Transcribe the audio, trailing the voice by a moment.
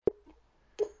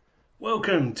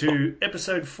Welcome to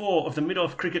episode 4 of the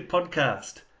Mid-Off Cricket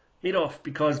Podcast. Mid-off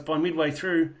because by midway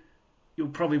through, you'll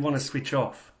probably want to switch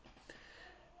off.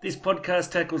 This podcast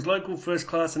tackles local, first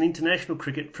class and international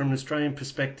cricket from an Australian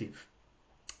perspective,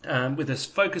 with a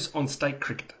focus on state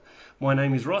cricket. My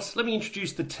name is Ross. Let me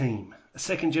introduce the team. A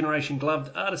second generation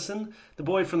gloved artisan, the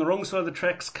boy from the wrong side of the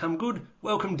tracks come good.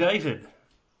 Welcome, David.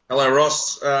 Hello,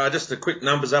 Ross. Just a quick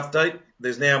numbers update.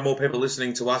 There's now more people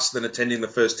listening to us than attending the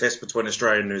first test between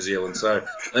Australia and New Zealand, so I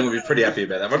think we'll be pretty happy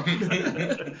about that one.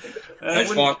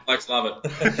 That's fine. Folks love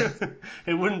it.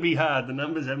 It wouldn't be hard. The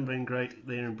numbers haven't been great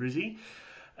there in Brizzy.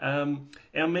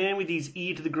 Our man with his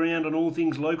ear to the ground on all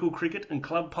things local cricket and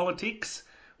club politics.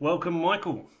 Welcome,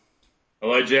 Michael.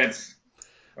 Hello, gents.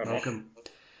 Welcome.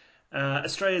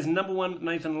 Australia's number one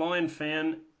Nathan Lyon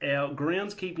fan, our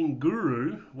groundskeeping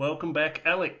guru. Welcome back,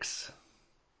 Alex.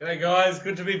 Hey guys,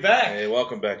 good to be back. Hey,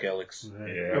 welcome back, Alex.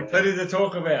 Got plenty to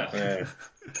talk about. Yeah.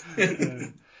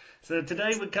 So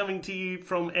today we're coming to you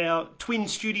from our twin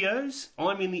studios.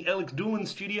 I'm in the Alex Doolan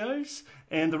studios,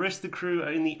 and the rest of the crew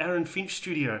are in the Aaron Finch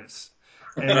studios.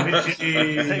 And thanks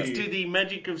to the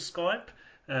magic of Skype,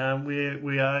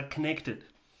 we are connected.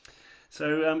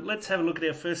 So let's have a look at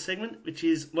our first segment, which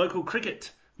is local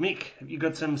cricket. Mick, have you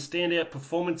got some standout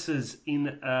performances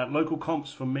in local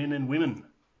comps for men and women?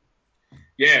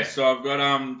 Yeah, so I've got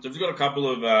a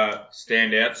couple of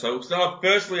standouts. So we'll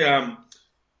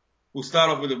start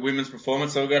off with the women's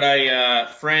performance. So we've got a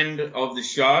friend of the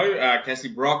show, Cassie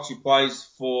Brock. She plays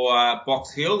for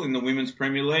Box Hill in the Women's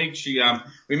Premier League. She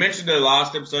we mentioned her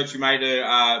last episode. She made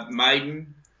her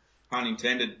maiden, pun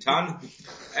intended, ton,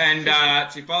 and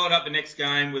she followed up the next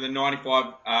game with a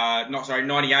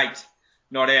 98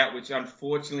 not out, which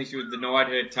unfortunately she was denied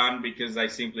her ton because they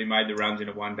simply made the runs in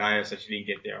a one day, so she didn't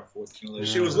get there, unfortunately.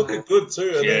 She was looking good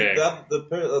too, and Yeah. then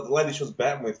the lady she was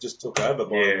batting with just took over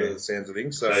by the sounds of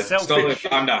things. So Stole her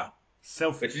thunder. But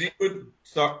Selfish. she's in good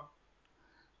stock.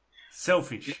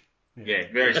 Selfish. Yeah,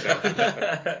 very selfish.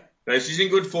 So she's in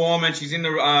good form, and she's in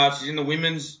the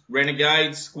women's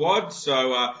Renegades squad.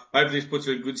 So hopefully this puts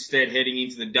her in good stead heading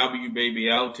into the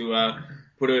WBBL to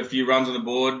put a few runs on the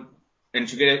board. And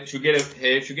she'll get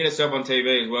herself on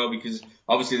TV as well, because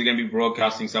obviously they're going to be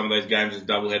broadcasting some of those games as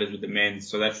doubleheaders with the men,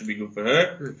 so that should be good for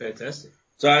her. Fantastic.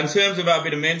 So in terms of a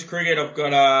bit of men's cricket, I've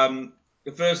got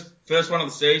the first one of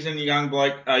the season, a young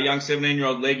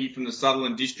 17-year-old leggy from the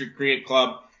Sutherland District Cricket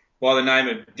Club by the name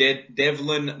of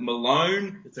Devlin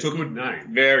Malone. It's a good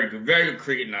name. Very good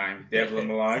cricket name, Devlin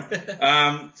Malone.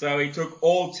 So he took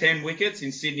all 10 wickets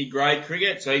in Sydney grade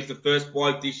cricket, so he's the first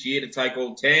bloke this year to take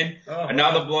all 10. Oh,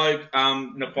 Another wow. bloke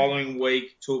in the following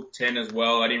week took 10 as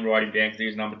well. I didn't write him down because he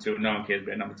was number 2. No one cares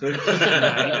about number 2. No, you've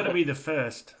got to be the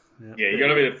first. Yeah, you got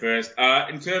to be the first.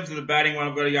 In terms of the batting one,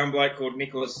 I've got a young bloke called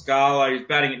Nicholas Scala. He's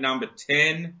batting at number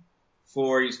 10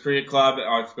 for his cricket club.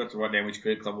 I forgot to write down which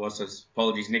cricket club it was, so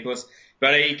apologies, Nicholas.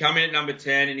 But he come in at number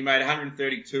 10 and he made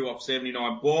 132 off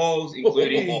 79 balls,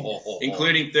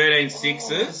 including 13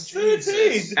 sixes.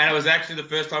 13. And it was actually the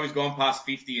first time he's gone past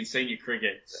 50 in senior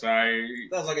cricket. So,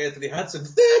 sounds like Anthony Hudson.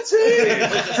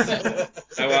 13.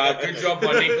 so good job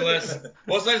by Nicholas.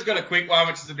 Also, he's got a quick one,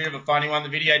 which is a bit of a funny one. The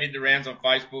video did the rounds on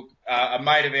Facebook. A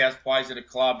mate of ours plays at a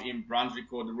club in Brunswick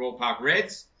called the Royal Park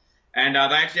Reds. And they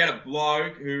actually had a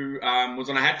bloke who was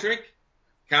on a hat-trick,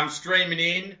 comes streaming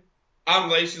in,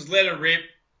 unleashes, let it rip,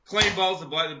 clean bowls the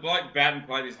bloke. The bloke bat and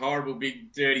play this horrible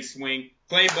big dirty swing,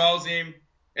 clean bowls him,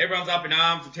 everyone's up in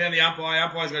arms, we turn the umpire,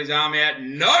 umpire's got his arm out,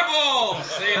 no ball,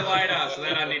 see you later. So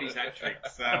that undid his hat-trick.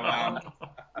 So,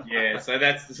 yeah, so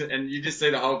and you just see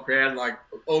the whole crowd like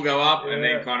all go up and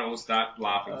then kind of all start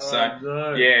laughing.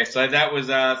 Yeah, so that was,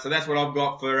 so that's what I've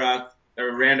got for a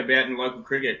roundabout in local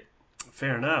cricket.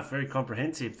 Fair enough. Very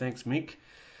comprehensive. Thanks, Mick.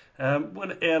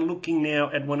 Looking now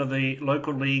at one of the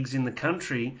local leagues in the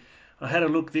country, I had a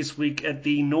look this week at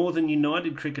the Northern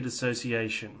United Cricket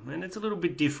Association, and it's a little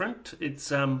bit different. It's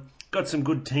got some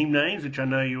good team names, which I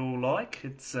know you all like.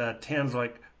 It's towns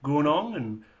like Goonong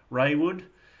and Raywood,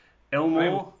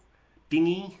 Elmore,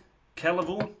 Dingy,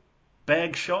 Calaval,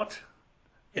 Bagshot.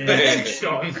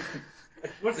 Bagshot.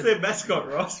 What's their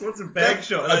mascot, Ross? What's a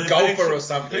Bagshot? A golfer or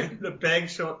something. The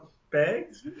Bagshot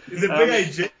Bags? Is it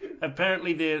BAG?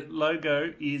 Apparently their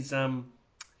logo is a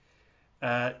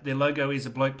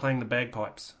bloke playing the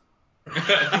bagpipes.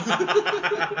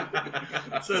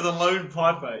 So the Lone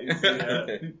Piper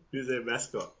is their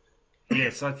mascot.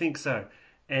 Yes, I think so.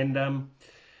 And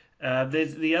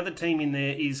there's the other team in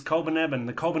there is Colbernabon,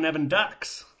 the Colbernabon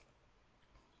Ducks.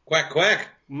 Quack, quack.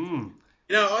 Mm.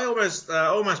 You know, I almost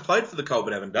played for the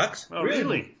Colbernabon Ducks. Oh,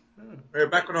 really?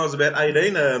 Back when I was about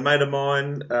 18, a mate of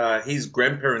mine, his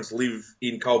grandparents live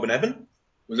in Colbernabon.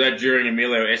 Was that during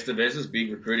Emilio Estevez's big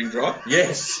recruiting drive?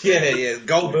 Yes, yeah.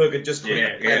 Goldberg had just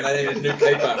quit, and they needed a new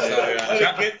keeper.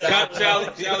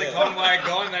 So, Charlie Conway had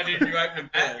gone. They didn't open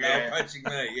back. they were poaching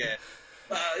me.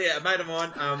 Yeah, a mate of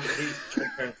mine. He's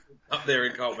up there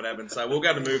in Colbert Abbon, so we're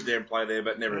going to move there and play there,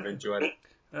 but never eventuated.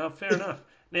 Oh, fair enough.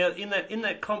 Now, in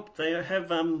that comp, they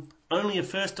have only a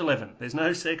first 11. There's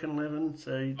no second 11,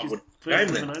 so just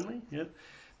first 11 only. Yep.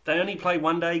 They only play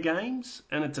one-day games,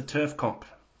 and it's a turf comp.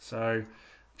 So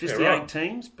just the 8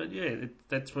 teams, but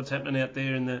that's what's happening out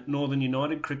there in the Northern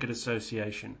United Cricket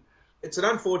Association. It's an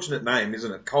unfortunate name,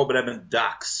 isn't it? Colbert Abbon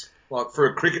Ducks. Like, for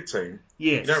a cricket team,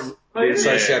 yes. You don't really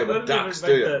associate it with Ducks,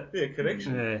 do you? Yeah,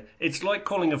 connection. Yeah. It's like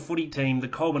calling a footy team the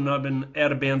Colbert Abbon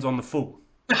Out of Bounds on the Full.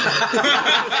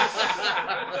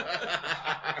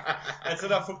 That's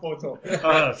enough football talk.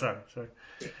 Oh, sorry.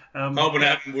 Colbert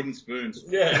Abbon wooden spoons.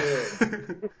 Yeah.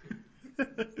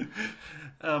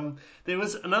 There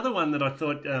was another one that I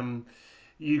thought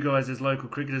you guys as local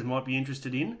cricketers might be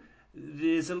interested in.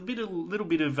 There's a little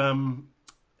bit of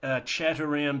chat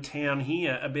around town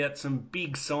here about some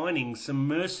big signings, some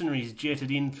mercenaries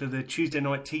jetted in for the Tuesday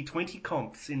night T20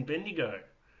 comps in Bendigo.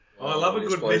 Oh, I love a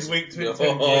good midweek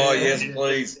T20. Yes,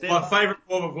 please. My favourite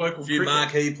form of local A few cricket.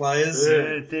 marquee players.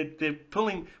 Yeah, they're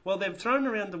pulling. Well, they've thrown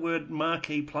around the word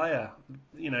marquee player.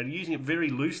 Using it very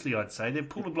loosely, I'd say. They've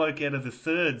pulled a bloke out of the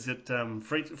thirds at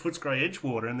Footscray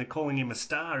Edgewater, and they're calling him a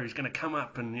star who's going to come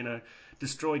up and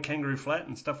destroy Kangaroo Flat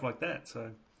and stuff like that.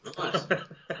 So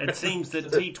it seems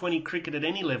that T20 cricket at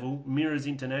any level mirrors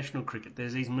international cricket.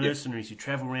 There's these mercenaries who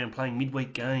travel around playing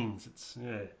midweek games. It's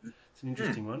an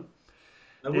interesting one.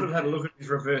 They would have had a look at his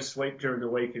reverse sweep during the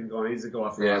week and gone, he's the guy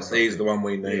for us. He's the one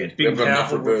we need. Big, We've got enough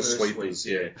powerful reverse sweepers.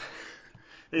 Yeah.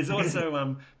 There's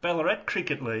also Ballarat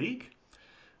Cricket League.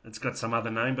 It's got some other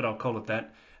name, but I'll call it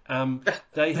that.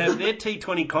 They have their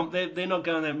T20 comp. They're not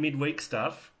going that midweek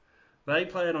stuff. They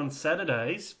play it on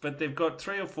Saturdays, but they've got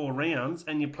 3 or 4 rounds,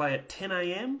 and you play at 10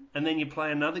 a.m. and then you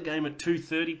play another game at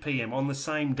 2:30 p.m. on the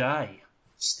same day.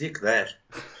 Stick that.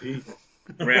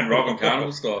 Round Robin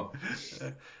Carnival style.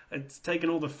 It's taken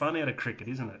all the fun out of cricket,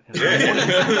 isn't it?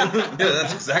 Yeah,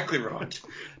 that's exactly right.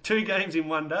 2 games in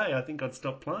one day, I think I'd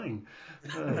stop playing.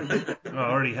 I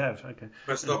already have. Okay.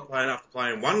 But stop playing after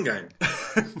playing one game.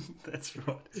 That's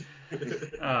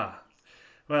right.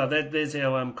 Well, there's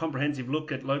our comprehensive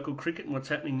look at local cricket and what's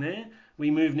happening there. We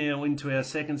move now into our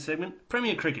second segment,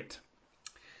 Premier Cricket.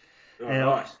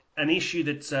 Right. An issue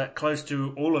that's close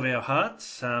to all of our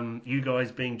hearts. You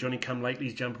guys being Johnny Come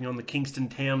Latelys jumping on the Kingston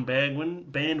Town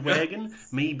bandwagon.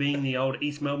 Me being the old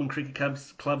East Melbourne Cricket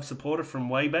Club supporter from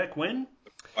way back when.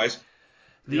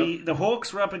 The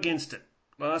Hawks were up against it.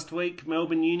 Last week,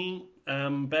 Melbourne Uni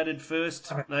batted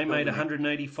first. They made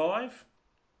 185.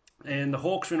 And the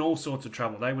Hawks were in all sorts of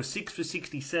trouble. They were 6 for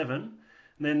 67. And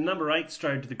then number 8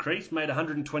 strode to the crease, made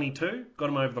 122, got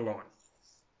them over the line.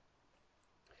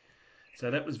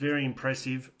 So that was very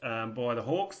impressive by the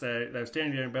Hawks. They were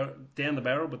standing down the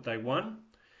barrel, but they won.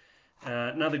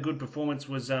 Another good performance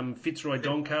was Fitzroy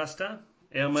Doncaster.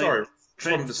 Our mate,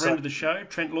 friend of the show,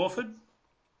 Trent Lawford,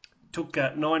 took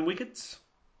 9 wickets.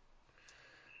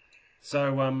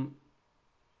 So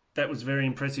that was very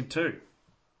impressive too.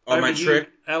 Over to you,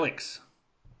 Alex.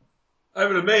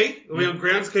 Over to me. Are we on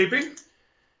groundskeeping?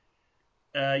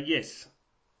 Yes.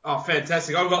 Oh,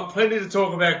 fantastic. I've got plenty to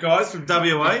talk about, guys, from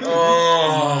WA.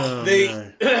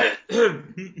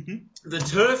 The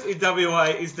turf in WA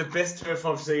is the best turf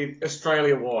I've seen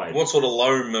Australia-wide. What sort of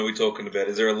loam are we talking about?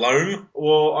 Is there a loam?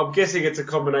 Well, I'm guessing it's a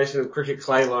combination of cricket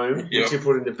clay loam, which you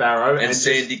put into Barrow. And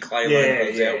sandy clay loam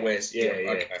comes out west.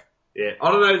 Okay. Yeah.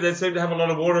 I don't know, they seem to have a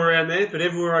lot of water around there, but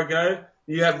everywhere I go,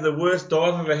 you have the worst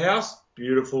dive of a house,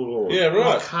 beautiful lawn. Yeah,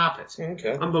 right. Like carpet.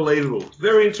 Okay. Unbelievable.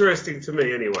 Very interesting to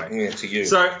me, anyway. Yeah, to you.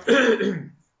 So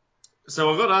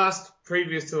I got asked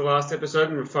previous to the last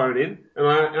episode and phone in, and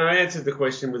I answered the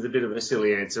question with a bit of a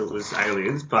silly answer. It was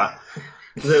aliens, but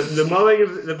the mowing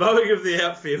of the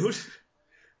outfield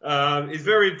is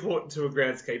very important to a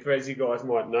groundskeeper, as you guys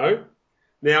might know.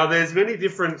 Now, there's many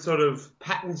different sort of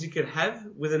patterns you can have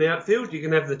with an outfield. You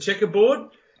can have the checkerboard,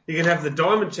 you can have the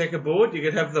diamond checkerboard, you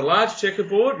can have the large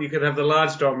checkerboard, you can have the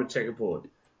large diamond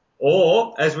checkerboard.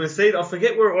 Or, as we've seen, I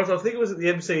forget where it was, I think it was at the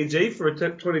MCG for a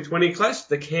 2020 clash,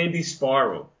 the candy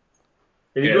spiral.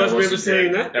 Have you guys remember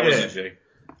seeing that? That was a G.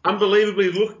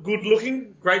 Unbelievably good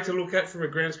looking, great to look at from a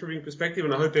groundskeeping perspective,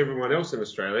 and I hope everyone else in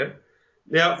Australia.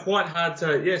 Now, quite hard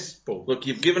to, yes, Paul. Look,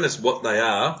 you've given us what they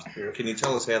are. Can you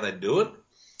tell us how they do it?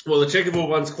 Well, the checkerboard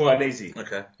one's quite easy.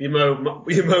 Okay. You mow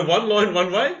one line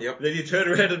one way, Yep. then you turn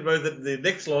around and mow the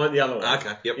next line the other way.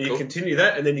 Okay, yep, And you cool. continue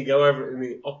that, and then you go over it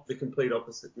in the complete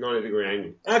opposite 90-degree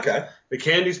angle. Okay. The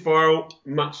candy spiral,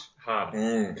 much harder.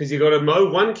 Mm. Because you've got to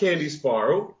mow one candy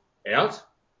spiral out,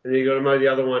 and then you've got to mow the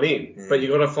other one in. But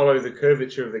you've got to follow the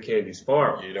curvature of the candy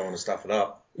spiral. You don't want to stuff it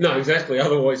up. No, exactly.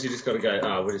 Otherwise, you just got to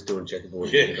go, we're just doing checkerboard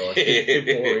here, guys. Bit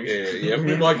boring. Yeah.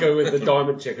 We might go with the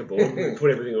diamond checkerboard and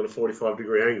put everything on a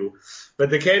 45-degree angle. But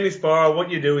the candy spiral, what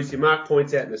you do is you mark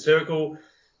points out in a circle,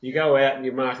 you go out and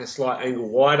you mark a slight angle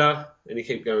wider, and you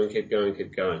keep going.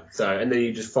 So, and then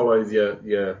you just follow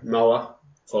your mower,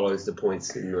 follows the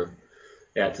points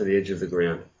out to the edge of the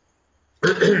ground.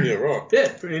 Yeah, right.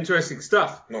 Yeah, pretty interesting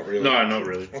stuff. Not really. No, not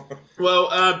really. Well,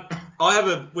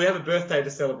 we have a birthday to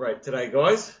celebrate today,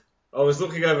 guys. I was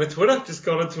looking over Twitter, just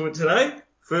got onto it today,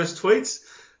 first tweets,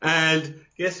 and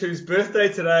guess whose birthday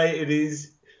today it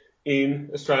is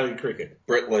in Australian cricket?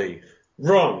 Brett Lee.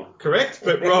 Wrong, correct,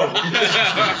 but wrong.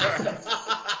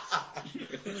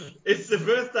 It's the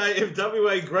birthday of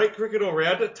WA great cricket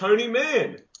all-rounder Tony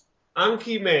Mann,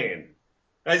 Unky Mann.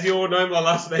 As you all know, my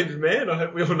last name's Mann. I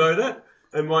hope we all know that.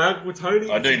 And my uncle Tony,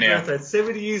 I do now. birthday,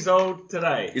 70 years old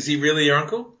today. Is he really your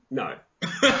uncle? No.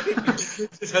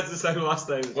 Just has the same last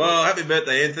name. Well, happy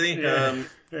birthday, Anthony. Yeah.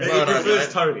 Well He done, prefers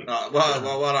mate. Tony. Well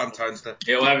done, Tonester.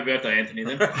 Yeah, well, happy birthday, Anthony,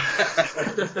 then.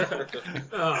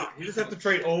 You just have to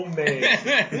treat all men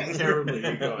terribly,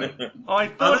 you guys. I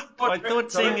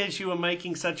thought seeing as you were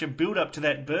making such a build-up to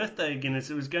that birthday, Guinness,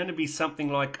 it was going to be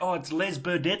something like, it's Les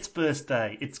Burdett's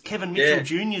birthday. It's Kevin Mitchell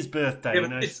Jr.'s birthday. You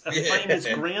know, it's a famous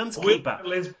groundskeeper.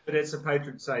 Les Burdett's a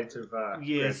patron saint of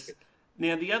Yes. groundskeeper.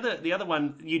 Now, the other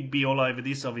one, you'd be all over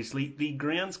this, obviously. The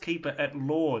groundskeeper at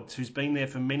Lord's, who's been there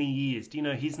for many years. Do you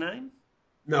know his name?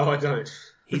 No, I don't.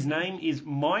 His name is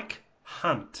Mike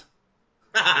Hunt.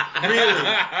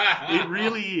 Really? It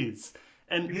really is.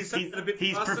 And his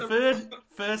preferred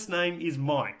first name is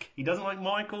Mike. He doesn't like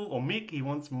Michael or Mick. He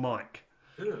wants Mike.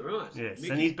 Oh, right. Yes,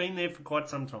 Mickey. and he's been there for quite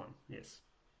some time. Yes.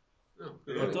 Oh,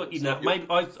 I thought you'd know. Maybe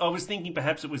I was thinking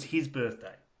perhaps it was his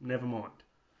birthday. Never mind.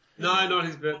 No, not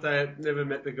his birthday. I've never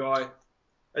met the guy.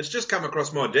 It's just come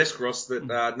across my desk, Ross,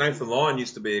 that Nathan Lyon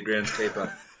used to be a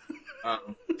groundskeeper.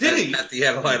 Did he? At the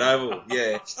Adelaide Oval,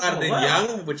 yeah. Started in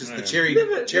Young, which is the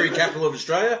cherry capital of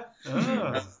Australia.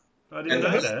 I didn't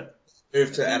know that.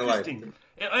 Moved to Adelaide. Interesting.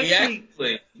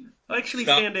 I actually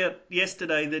found out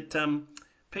yesterday that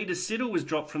Peter Siddle was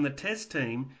dropped from the Test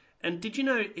team. And did you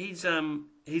know he's a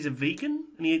vegan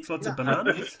and he eats lots of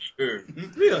bananas?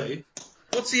 Really?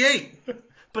 What's he eat?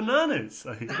 Bananas.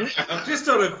 Just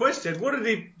on a question, what did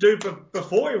he do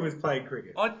before he was playing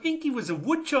cricket? I think he was a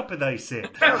wood chopper, they said.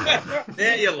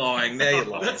 Now you're lying.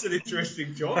 That's an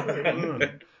interesting job.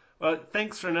 Well,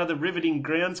 thanks for another riveting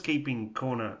groundskeeping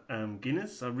corner,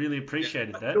 Guinness. I really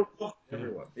appreciated that.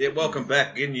 Everyone. Yeah, welcome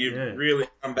back. Again, you've Yeah. really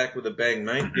come back with a bang,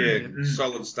 mate. Yeah,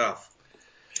 solid stuff.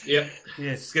 Yep.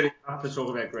 Yes. It's getting tough to talk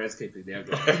about groundskeeping now,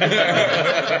 guys.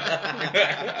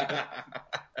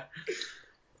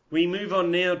 We move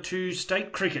on now to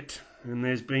state cricket. And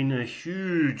there's been a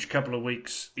huge couple of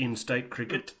weeks in state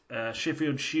cricket.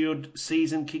 Sheffield Shield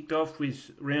season kicked off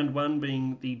with round one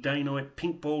being the day-night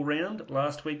pink ball round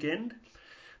last weekend.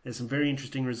 There's some very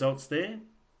interesting results there.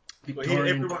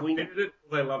 Victorian Everyone hated it,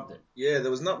 or they loved it. Yeah,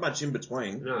 there was not much in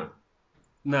between.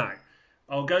 No.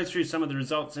 I'll go through some of the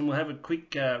results and we'll have a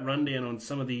quick rundown on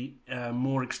some of the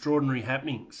more extraordinary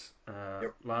happenings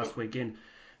last weekend.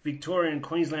 Victoria and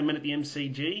Queensland met at the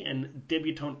MCG and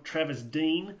debutant Travis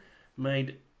Dean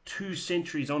made 2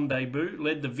 centuries on debut,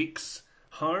 led the Vics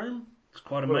home. It's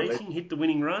quite amazing, hit the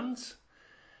winning runs.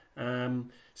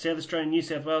 South Australia and New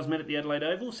South Wales met at the Adelaide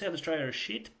Oval. South Australia are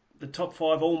shit. The top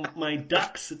 5 all made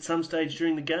ducks at some stage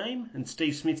during the game, and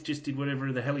Steve Smith just did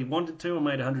whatever the hell he wanted to and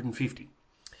made 150.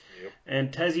 Yep.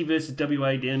 And Tassie versus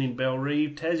WA down in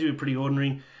Bellerive. Tassie were pretty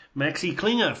ordinary. Maxi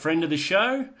Klinger, friend of the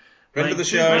show. Friend of the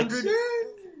show.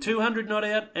 200 not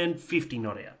out and 50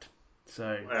 not out.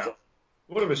 So Wow.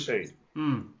 What a machine.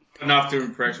 Enough to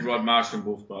impress Rod Marsh and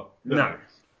Bullspot. No,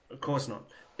 of course not.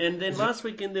 And then last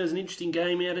weekend there was an interesting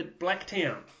game out at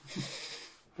Blacktown.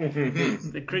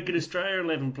 The Cricket Australia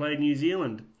 11 played New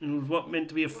Zealand. It was what meant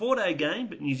to be a 4-day game,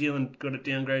 but New Zealand got it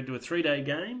downgraded to a 3-day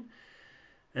game.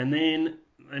 And then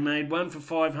they made one for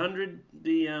 500.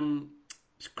 The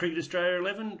Cricket Australia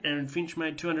 11, Aaron Finch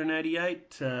made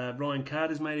 288. Ryan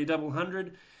Carter's made a double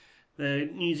 100. The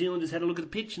New Zealanders had a look at the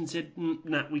pitch and said,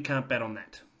 no, we can't bat on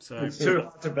that. So It's too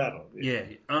hard to battle. yeah,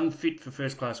 unfit for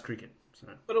first-class cricket. So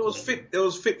But it was fit. It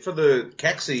was fit for the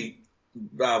Caxi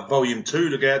Volume 2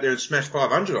 to go out there and smash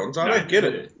 500 on, so I don't get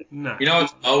it. No. You know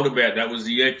what's old about that was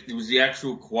it was the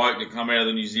actual quote that came out of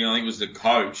the New Zealand. I think it was the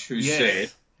coach who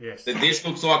said Yes. that this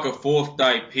looks like a fourth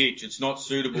day pitch. It's not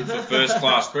suitable for first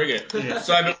class cricket. Yes.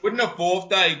 So, but wouldn't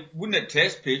a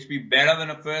test pitch be better than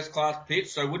a first class pitch?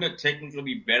 So wouldn't it technically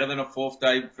be better than a fourth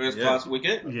day first class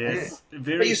wicket? Yes.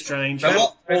 Very strange. So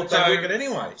So, fourth day wicket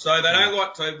anyway. So they don't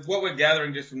like. So what we're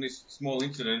gathering just from this small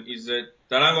incident is that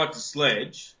they don't like to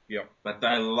sledge. Yep. But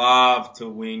they love to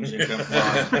whinge and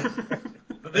complain.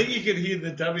 I think you can hear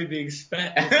the dummy being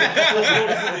spat.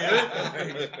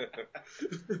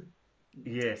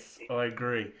 Yes, I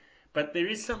agree. But there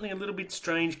is something a little bit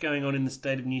strange going on in the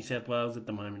state of New South Wales at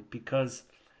the moment because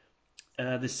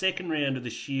the second round of the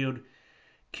Shield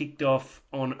kicked off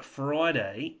on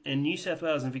Friday, and New South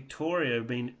Wales and Victoria have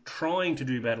been trying to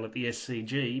do battle at the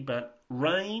SCG, but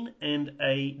rain and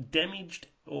a damaged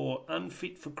or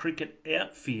unfit for cricket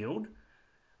outfield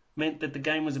meant that the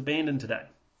game was abandoned today.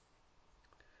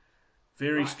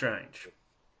 Very strange.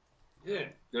 Yeah.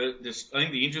 I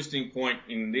think the interesting point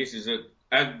in this is that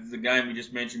as the game we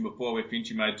just mentioned before where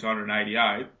Finchy made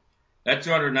 288, that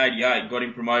 288 got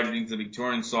him promoted into the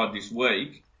Victorian side this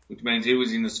week, which means he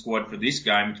was in the squad for this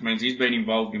game, which means he's been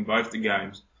involved in both the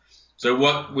games. So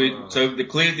so the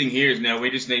clear thing here is now we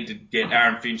just need to get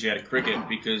Aaron Finch out of cricket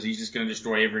because he's just going to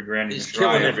destroy every ground in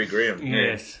Australia. He's killing every ground.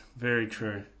 Yes, very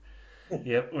true.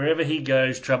 Yep, wherever he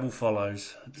goes, trouble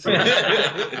follows. So,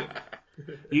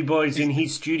 you boys in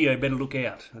his studio better look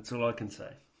out. That's all I can say.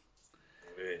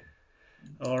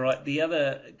 All right,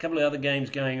 a couple of other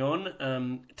games going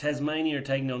on. Tasmania are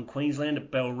taking on Queensland at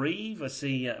Bellerive. I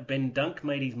see Ben Dunk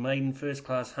made his maiden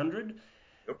first-class 100.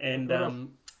 Yep.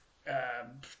 And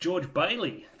George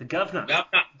Bailey, the governor,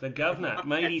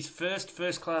 made his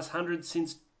first-class 100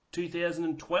 since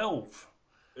 2012.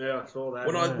 Yeah, I saw that.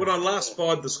 When I last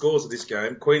spied the scores of this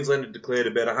game, Queensland had declared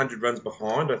about 100 runs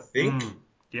behind, I think.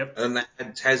 Yep. And they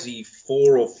had Tassie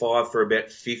 4 or 5 for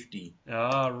about 50.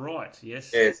 Ah, right,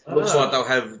 yes. Yeah, it looks like they'll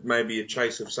have maybe a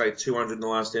chase of, say, 200 in the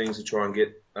last innings to try and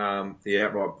get the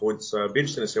outright points. So it'll be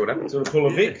interesting to see what happens. So pull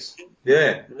a mix.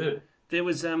 Yeah. There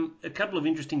was a couple of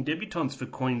interesting debutants for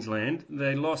Queensland.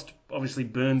 They lost, obviously,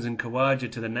 Burns and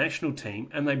Kawaja to the national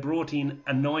team, and they brought in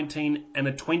a 19 and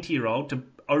a 20-year-old to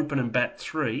open and bat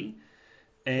 3.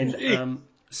 And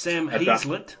Sam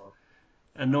Heaslett,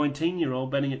 a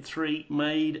 19-year-old batting at 3,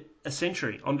 made a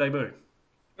century on debut.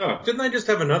 Oh, didn't they just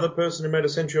have another person who made a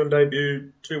century on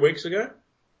debut 2 weeks ago?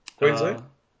 Queensland?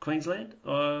 Queensland?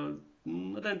 I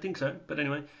don't think so, but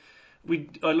anyway.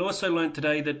 I also learnt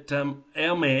today that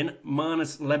our man,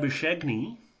 Marnus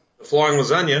Labuschagne, The Flying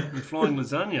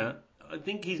Lasagna, I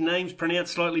think his name's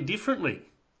pronounced slightly differently.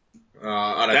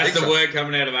 I don't That's think the so. word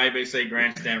coming out of ABC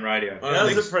Grandstand Radio.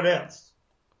 How's it pronounced?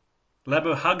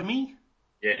 Labuhugme?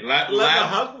 Yeah,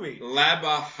 Labahugme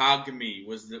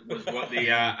was what the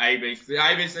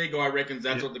ABC guy reckons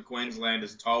that's what the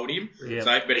Queenslanders told him. Yep.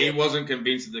 So, but he wasn't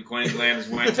convinced that the Queenslanders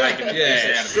weren't taking the piss out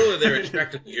of him. Surely they're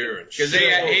extracting urine. Because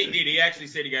he actually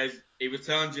said, he was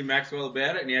telling Jim Maxwell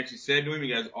about it, and he actually said to him, he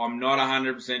goes, I'm not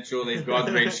 100% sure these guys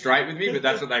are being straight with me, but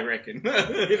that's what they reckon.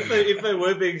 If they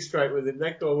were being straight with him,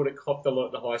 that guy would have copped a lot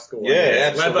in the high school.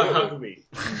 Yeah, absolutely.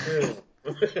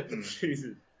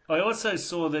 Jesus. I also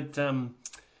saw that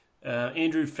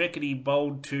Andrew Feckerty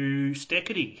bowled to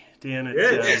Steckety down at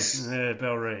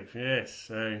Bellerive. Yes,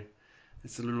 so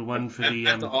it's a little one for the...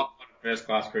 That's the highlight of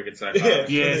first-class cricket so far.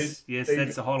 Yes,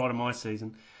 that's the highlight of my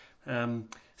season.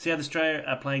 South Australia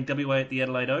are playing WA at the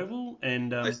Adelaide Oval,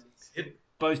 and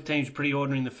both teams were pretty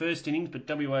ordinary in the first innings, but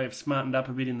WA have smartened up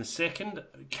a bit in the second.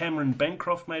 Cameron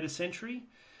Bancroft made a century.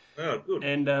 Oh, good.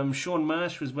 And Sean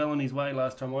Marsh was well on his way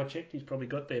last time I checked. He's probably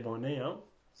got there by now.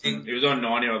 He was on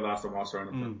 90 last time I saw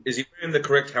him. Is he wearing the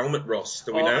correct helmet, Ross?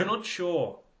 Do we know? I'm not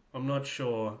sure. I'm not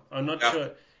sure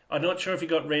if he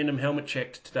got random helmet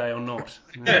checked today or not.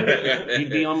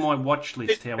 He'd be on my watch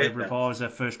list, however, if I was a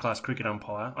first-class cricket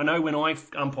umpire. I know when I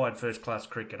umpired first-class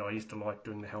cricket, I used to like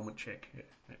doing the helmet check.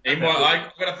 I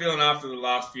got a feeling after the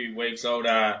last few weeks, old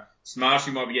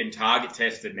Smarshy might be getting target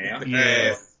tested now.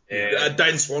 Yeah.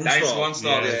 Dane Swan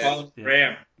style. Just following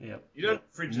around.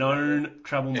 Known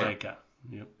troublemaker.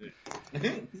 Yep.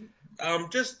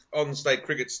 Just on state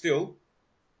cricket still,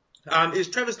 is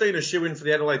Travis Dean a shoo-in for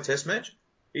the Adelaide Test match?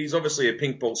 He's obviously a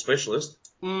pink ball specialist.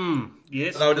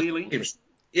 Yes, But really.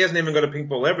 He hasn't even got a pink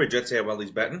ball average. That's how well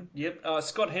he's batting. Yep.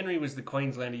 Scott Henry was the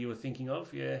Queenslander you were thinking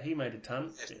of. Yeah, he made a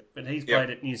ton. Yeah, but he's played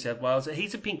at New South Wales.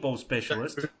 He's a pink ball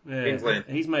specialist. Yeah. Queensland.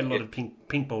 He's made a lot of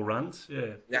pink ball runs.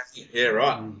 Yeah. Yeah,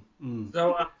 right.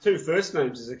 So 2 first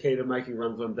names is the key to making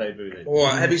runs on debut then. Or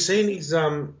have you seen his? I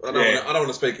don't want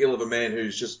to speak ill of a man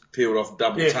who's just peeled off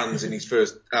double tons in his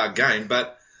first game,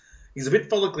 but he's a bit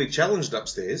follically challenged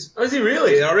upstairs. Oh, is he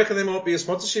really? Yeah, I reckon there might be a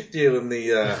sponsorship deal in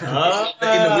the in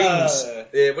the wings.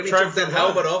 Yeah, when he took that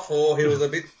helmet off, he was a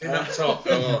bit up top.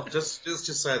 Oh, just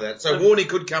say that. So Warney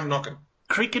could come knocking.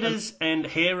 Cricketers and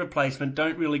hair replacement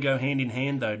don't really go hand in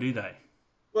hand, though, do they?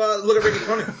 Well, look at Ricky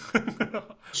Connick.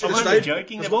 I'm only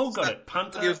joking. They've all got it.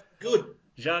 Punter, He was good.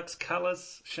 Jacques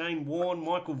Cullis, Shane Warne,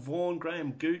 Michael Vaughan,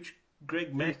 Graham Gooch,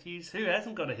 Greg Matthews. Who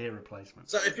hasn't got a hair replacement?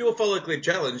 So if you're follically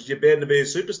challenged, you're bound to be a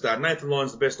superstar. Nathan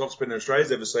Lyon's the best off spinner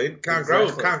Australia's ever seen. Can't grow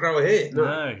a hair.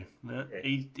 No.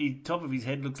 He top of his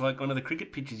head looks like one of the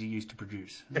cricket pitches he used to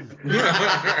produce. On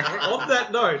that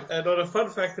note, and on a fun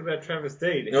fact about Travis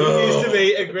Dean, he used to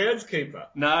be a groundskeeper.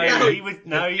 He was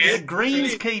a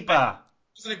greenskeeper.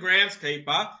 He wasn't a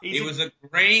groundskeeper. He was a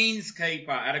greenskeeper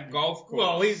at a golf course.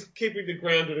 Well, he's keeping the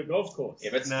ground at a golf course. Yeah,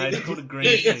 but No, he's called a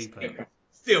greenskeeper.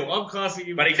 Still, I'm classing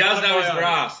him. But he does know his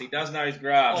grass. He does know his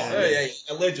grass. Oh, yeah.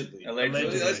 Allegedly.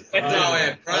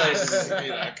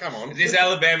 Come on. Is this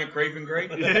Alabama creeping green?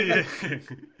 Yes.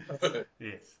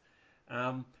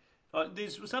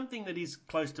 There's something that is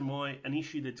close to an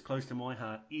issue that's close to my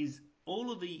heart is all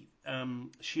of the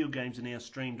Shield games are now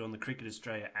streamed on the Cricket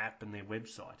Australia app and their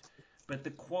website. But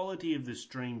the quality of the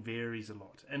stream varies a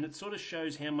lot, and it sort of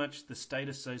shows how much the State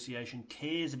Association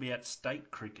cares about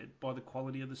state cricket by the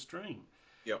quality of the stream.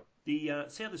 Yep. The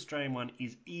South Australian one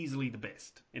is easily the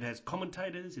best. It has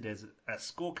commentators, it has a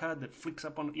scorecard that flicks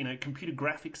up on, computer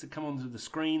graphics that come onto the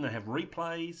screen, they have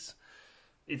replays.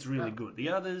 It's really good. The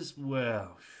others,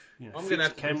 well, I'm going to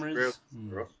have cameras.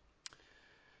 Ross.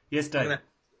 Yes, David.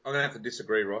 I'm going to have to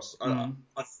disagree, Ross. I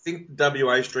think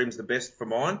WA stream's the best for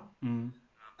mine.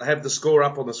 I have the score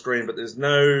up on the screen, but there's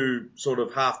no sort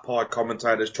of half-pie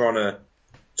commentators trying to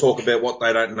talk about what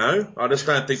they don't know. I just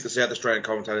don't think the South Australian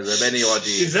commentators have any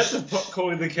idea. Is that the pot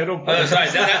calling the kettle pot?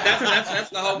 That's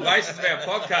the whole basis of our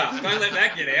podcast. Don't let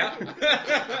that get out.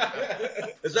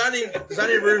 There's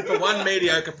only room for one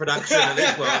mediocre production in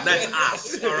this world. That's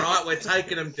us. All right, we're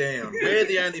taking them down. We're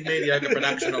the only mediocre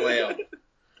production allowed.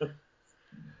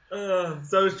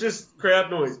 So it's just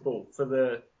crowd noise, Paul, for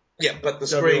the... Yeah, but the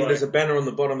screen, there's a banner on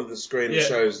the bottom of the screen that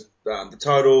shows the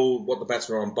total, what the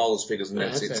batsmen are on, bowlers figures, and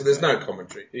that's it. So there's no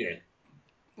commentary.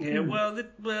 Yeah, well,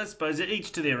 I suppose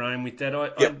each to their own with that.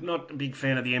 I'm not a big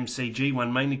fan of the MCG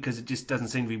one, mainly because it just doesn't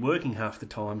seem to be working half the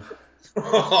time.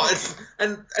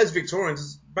 And as Victorians,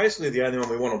 it's basically the only one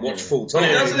we want to watch full time.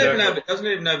 It doesn't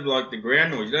even have like the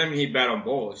ground noise. You don't even hear bat on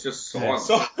ball. It's just silent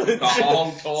the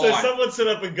whole time. So someone set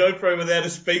up a GoPro without a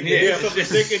speaker from the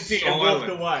second tier and walked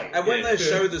away. And when they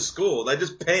show the score, they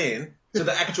just pan to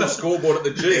the actual scoreboard at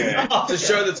the G to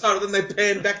show the total. Then they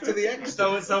pan back to the action.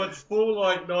 So it's full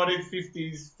like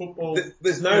 1950s football.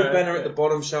 There's no banner at the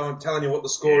bottom telling you what the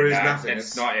score is. Nothing.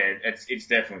 It's not. It's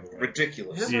definitely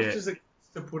ridiculous. How much does it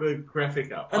to put a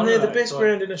graphic up? And they're the best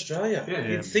ground in Australia.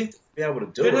 You'd think they'd be able to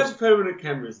do it. They'd have permanent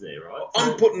cameras there, right?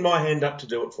 I'm putting my hand up to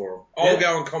do it for them. I'll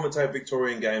go and commentate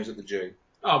Victorian games at the G.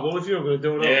 Oh, well, if you're going to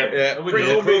do it, bring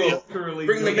the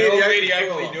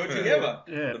mediocre do it together.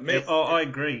 Yeah, I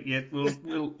agree. Yeah,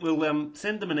 we'll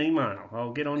send them an email.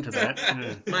 I'll get on to that.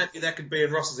 Maybe that could be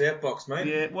in Ross's outbox, mate.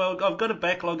 Yeah, well, I've got a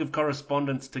backlog of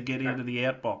correspondence to get into the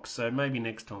outbox, so maybe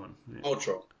next time. Yeah. I'll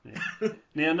try. Yeah.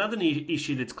 Now, another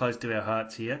issue that's close to our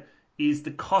hearts here is the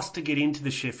cost to get into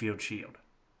the Sheffield Shield.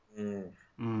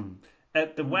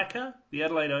 At the WACA, the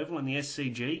Adelaide Oval, and the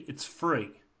SCG, it's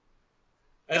free.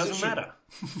 Doesn't matter.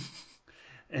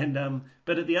 And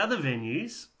but at the other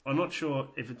venues, I'm not sure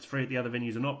if it's free at the other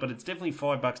venues or not, but it's definitely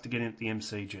 $5 to get in at the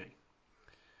MCG.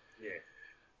 Yeah.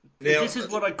 Now, this is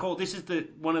what I call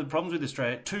one of the problems with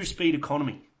Australia: two-speed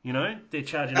economy. They're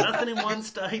charging nothing in one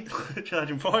state, they're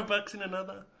charging $5 in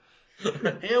another.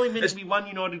 How are we meant to be one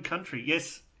united country?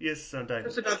 Yes, David.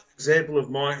 That's another example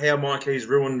of how Mikey's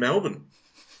ruined Melbourne.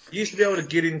 You used to be able to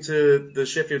get into the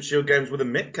Sheffield Shield games with a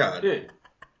Met card. Yeah.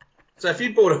 So if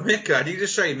you bought a Met card, you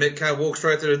just show your Met card, walk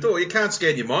straight through the door. You can't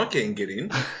scan your Mikey and get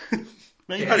in.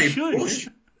 Maybe you should. Push.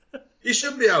 You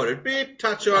should be able to beep,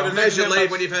 touch on, and as you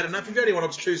leave when you've had enough, if you only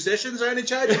want 2 sessions, they only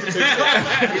charge you for 2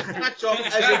 sessions. You touch off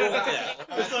as you walk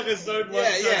out. It's like a zone 1.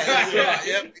 Yeah, that's right.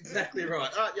 Yep, exactly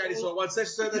right. Oh, you only saw 1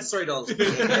 session, so that's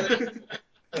 $3.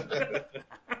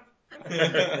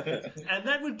 And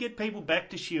that would get people back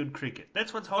to Shield cricket.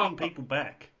 That's what's holding people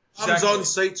back. Bums on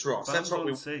seats, Ross. That's what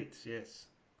we seats, yes.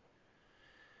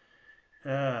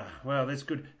 Well, that's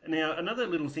good. Now, another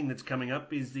little thing that's coming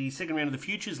up is the second round of the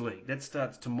Futures League. That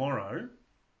starts tomorrow.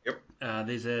 Yep.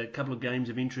 There's a couple of games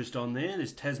of interest on there.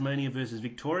 There's Tasmania versus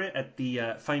Victoria at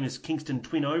the famous Kingston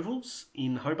Twin Ovals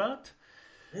in Hobart.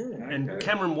 And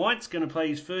Cameron White's going to play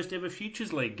his first ever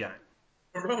Futures League game.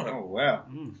 Right. Oh, wow.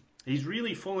 He's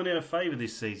really fallen out of favour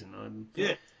this season.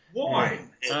 Yeah. Why?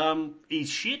 He's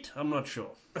shit? I'm not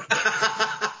sure.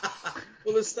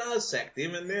 Well, the Stars sacked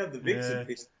him, and now the Vics have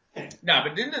pissed. No,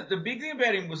 but didn't the big thing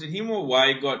about him was that him or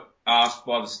Wade got asked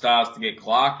by the Stars to get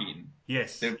Clark in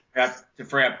Yes. to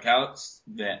free up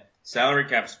that salary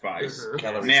cap space.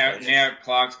 Now, Now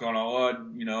Clark's gone,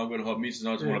 I've got a hot missus,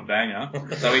 I just want a banger.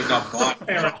 So he's not playing.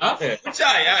 Fair enough. Which,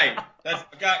 hey, I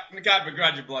can't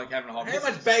begrudge a bloke having a hot how missus.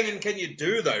 much banging can you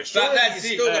do, though? But Surely that's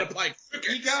you it. still got to play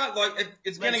cricket. You can't,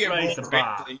 it's going to get raise more the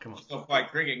bar. eventually. Come on. You still play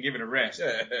cricket and give it a rest.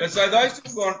 Yeah. But so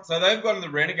they've gone to the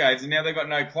Renegades and now they've got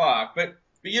no Clark. But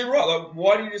you're right,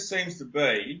 Whitey just seems to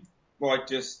be,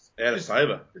 just Out of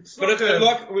favour. But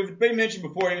like we've been mentioned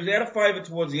before, he was out of favour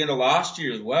towards the end of last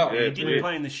year as well. Yeah, He didn't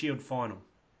play in the Shield final.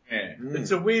 Yeah. It's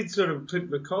a weird sort of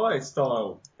Clint Mackay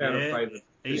style out of favour.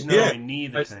 He's nowhere near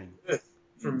the team.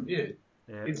 From Yeah.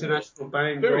 international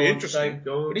bang, Very gone, interesting. Dave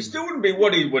gone. But he still wouldn't be,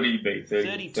 what he'd be?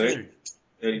 32.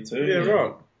 32? Yeah,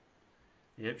 right.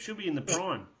 Yep, should be in the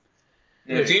prime.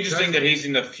 Yeah, it's interesting that he's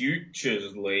in the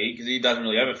Futures League because he doesn't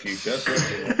really have a future.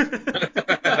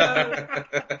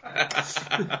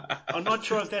 I'm not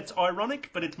sure if that's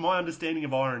ironic, but it's my understanding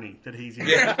of irony that he's in.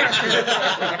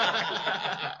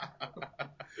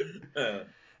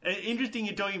 Interesting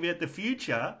you're talking about the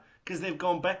future because they've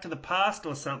gone back to the past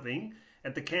or something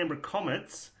at the Canberra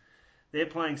Comets. They're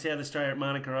playing South Australia at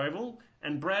Manuka Oval,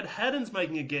 and Brad Haddon's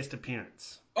making a guest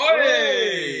appearance.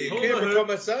 Hey, Hula Canberra hoop.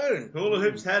 Comets own. Hula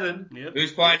hoops Haddon. Yep.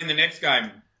 Who's playing in the next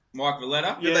game? Mike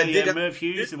Valletta? Yeah, they dig up- Merv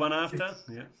Hughes, the one after.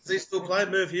 Yep. Is he still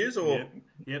playing Merv Hughes or?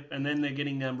 Yep. And then they're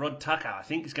getting Rod Tucker, I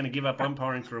think, is going to give up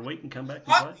umpiring for a week and come back and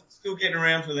What? play. Still getting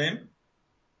around for them.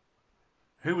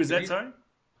 Who was that, sorry?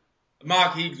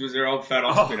 Mark Higgs was their old fat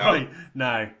off spinner.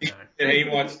 No. He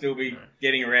might still be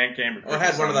getting around Canberra. I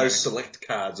had one of those select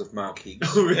cards of Mark Higgs.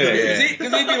 Because he'd be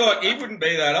like, he wouldn't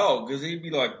be that old because he'd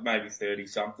be like maybe 30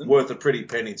 something. Worth a pretty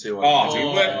penny too.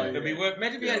 It'd be worth.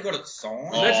 Imagine if he had got it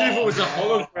signed. Imagine if it was a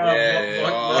hologram.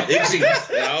 Yeah,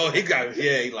 Higgsy. He goes.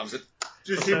 Yeah, he loves it.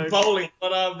 Just him bowling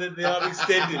one arm, then the arm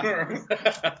extended.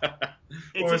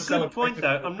 It's a good point,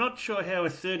 though. I'm not sure how a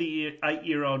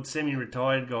 38-year-old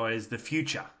semi-retired guy is the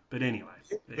future. But anyway.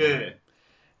 Yeah.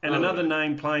 And another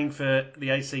name playing for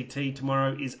the ACT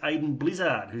tomorrow is Aiden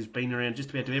Blizzard, who's been around just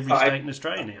about every state in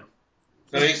Australia now.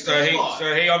 So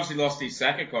he obviously lost his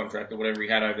Saka contract or whatever he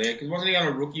had over there because wasn't he on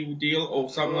a rookie deal or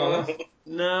something like that?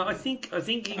 No, I think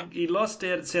he lost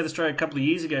out at South Australia a couple of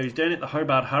years ago. He's down at the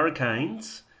Hobart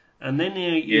Hurricanes, and then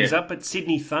he's up at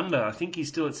Sydney Thunder. I think he's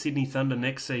still at Sydney Thunder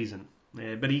next season.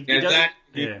 Yeah, but he doesn't.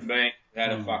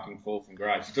 Had a fucking fall from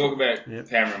grace. You talk about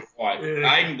Cameron White.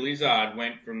 Aiden Blizzard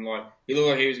went from he looked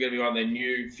like he was going to be on the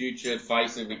new future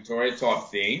face of Victoria type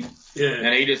thing,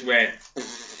 and he just went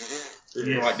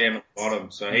right down the bottom.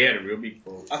 So he had a real big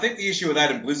fall. I think the issue with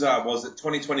Adam Blizzard was that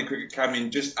 2020 cricket came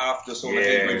in just after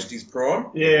he reached his prime.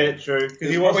 Yeah, true. Because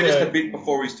he was just a bit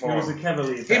before his time. He was a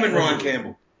Cavalier. Him and Ryan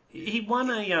Campbell. He won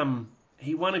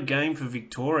a game for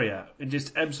Victoria and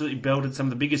just absolutely belted some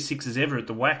of the biggest sixes ever at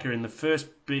the Wacker in the first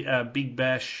Big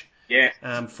Bash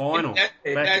final back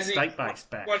at state-based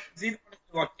bash. Is he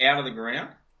out of the ground?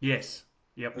 Yes.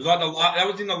 Yep. It was that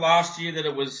was in the last year that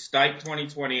it was state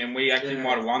 2020 and we actually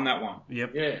might have won that one.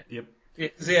 Yep. Yeah. Yep.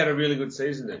 Because he had a really good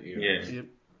season that year. Yeah. Yep.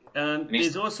 And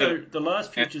there's also the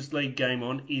last Futures League game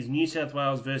on is New South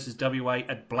Wales versus WA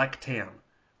at Blacktown.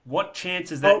 What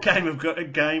chance is that game of going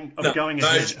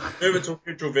ahead? Move it to a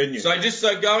neutral venue.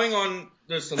 So going on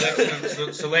the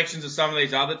selections of some of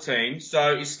these other teams.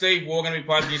 So is Steve Waugh going to be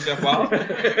playing for New South Wales? I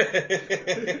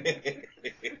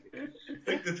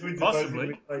think the Twins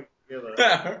Possibly. are playing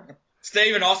together.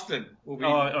 Stephen Austin will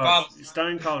be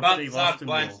Stone Cold Steve Austin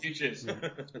playing will. futures.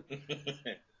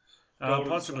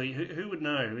 Possibly. Who would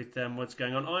know with what's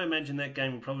going on? I imagine that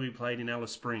game will probably be played in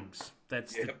Alice Springs.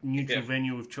 That's the neutral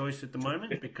venue of choice at the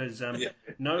moment because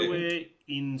nowhere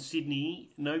in Sydney,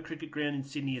 no cricket ground in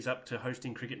Sydney is up to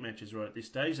hosting cricket matches right at this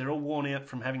stage. They're all worn out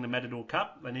from having the Matador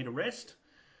Cup. They need a rest.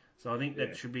 So I think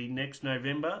that should be next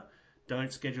November.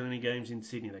 Don't schedule any games in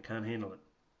Sydney. They can't handle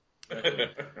it.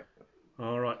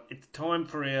 All right. It's time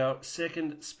for our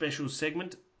second special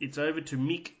segment. It's over to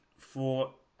Mick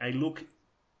for a look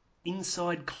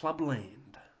inside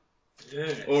Clubland.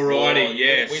 Alrighty,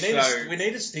 yes. We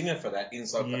need a stinger for that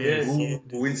inside. Yes.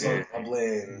 Ooh, inside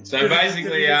Clubland. So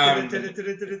basically, Inside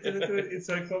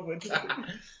Clubland.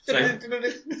 So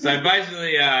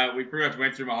basically, we pretty much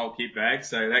went through my whole kit bag.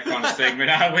 So that kind of segment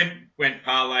went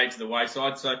parlay to the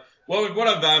wayside. So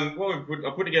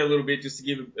I put together a little bit just to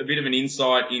give a bit of an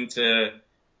insight into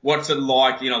what's it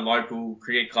like in a local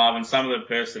cricket club and some of the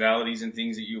personalities and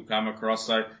things that you'll come across.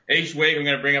 So each week I'm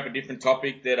going to bring up a different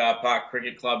topic that our park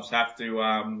cricket clubs have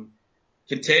to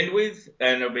contend with,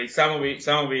 and some will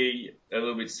be a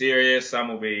little bit serious, some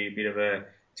will be a bit of a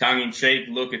tongue-in-cheek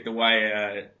look at the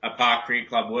way a park cricket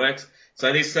club works.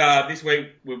 So this week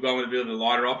we've gone with a bit of the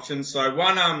lighter options. So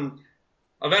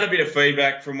I've had a bit of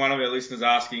feedback from one of our listeners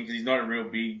asking, because he's not a real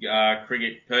big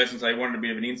cricket person, so he wanted a bit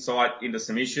of an insight into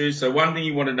some issues. So one thing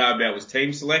he wanted to know about was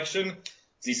team selection. So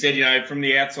he said, from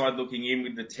the outside looking in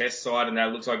with the test side, and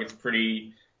that looks like it's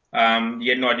pretty, you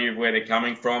get an idea of where they're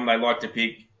coming from. They like to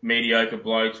pick mediocre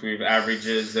blokes with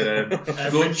averages that are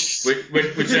good,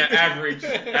 which are average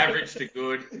to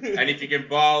good. And if you can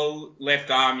bowl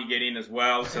left arm, you get in as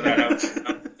well. So that helps.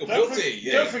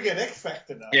 Don't forget X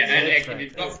Factor now. Yeah, and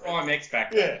you've got prime X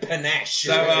Factor. Yeah. Panache.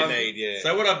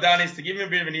 So what I've done is to give him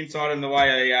a bit of an insight on the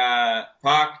way a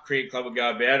park cricket club would go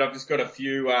about. I've just got a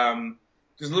few,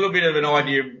 just a little bit of an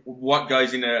idea of what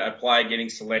goes into a player getting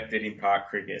selected in park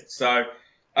cricket. So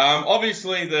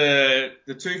obviously the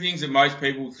two things that most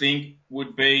people think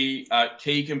would be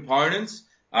key components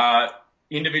are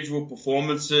individual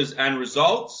performances and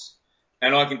results.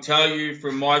 And I can tell you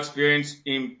from my experience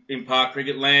in park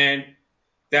cricket land,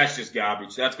 that's just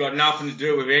garbage. That's got nothing to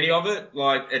do with any of it.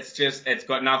 It's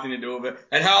got nothing to do with it.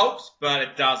 It helps, but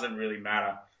it doesn't really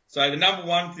matter. So the number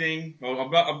one thing,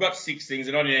 I've got 6 things,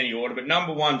 they're not in any order, but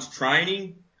number one's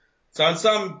training. So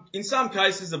in some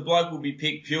cases, the bloke will be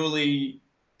picked purely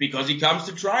because he comes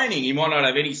to training. He might not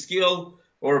have any skill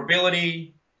or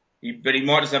ability, but he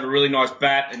might just have a really nice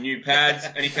bat and new pads,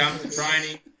 and he comes to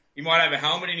training. He might have a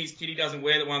helmet in his kit he doesn't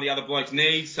wear that one of the other blokes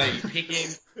needs, so you pick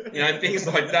him, things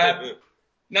like that.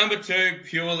 Number 2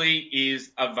 purely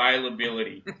is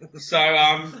availability. So,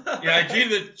 due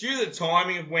to the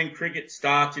timing of when cricket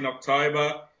starts in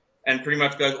October and pretty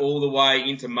much goes all the way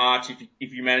into March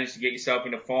if you manage to get yourself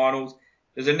into finals,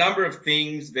 there's a number of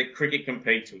things that cricket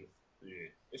competes with. Yeah.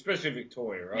 Especially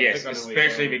Victoria, right? Yes,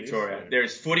 especially Victoria. There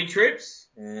is footy trips.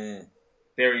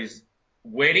 There is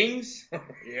weddings.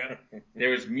 Yeah.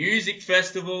 There is music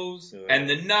festivals. And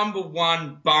the number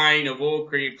one bane of all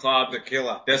cricket clubs, The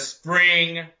killer. the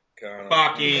spring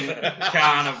fucking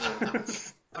carnival.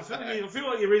 I feel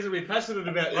like you're reasonably passionate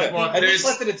about this. Have you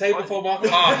slept at a table before,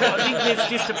 Michael? I think there's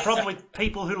just a problem with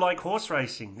people who like horse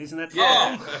racing, isn't that?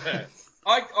 Yeah.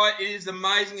 It is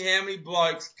amazing how many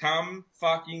blokes come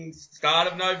fucking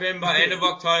start of November, end of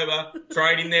October,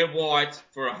 trading their white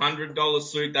for $100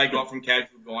 suit they got from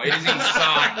Casual Guy. It is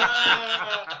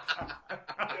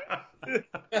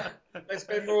insane. They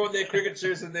spend more on their cricket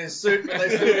shoes than their suit, but they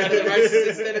still go to the races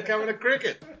instead of coming to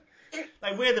cricket.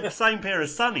 They wear the same pair of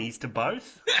sunnies to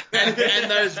both. And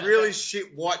those really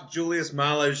shit white Julius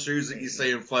Marlowe shoes that you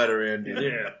see them float around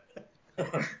in.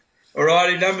 Yeah.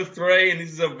 Alrighty, number 3, and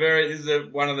this is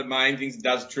one of the main things that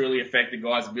does truly affect the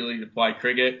guy's ability to play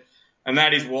cricket, and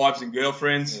that is wives and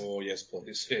girlfriends. Oh, yes,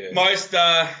 please. Yeah. Most,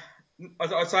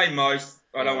 I'd say most,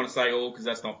 I don't want to say all because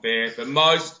that's not fair, but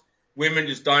most women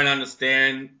just don't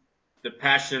understand the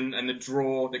passion and the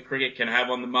draw that cricket can have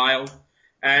on the male.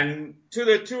 And to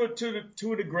a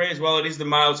degree as well, it is the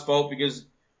male's fault because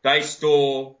they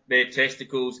store their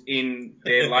testicles in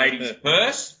their lady's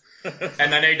purse.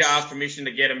 And they need to ask permission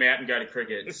to get them out and go to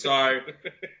cricket. So,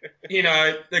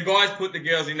 the guys put the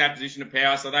girls in that position of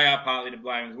power, so they are partly to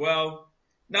blame as well.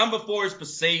 Number 4 is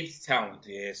perceived talent.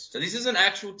 Yes. So this isn't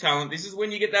actual talent. This is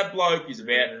when you get that bloke. He's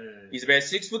about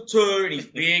 6'2", and he's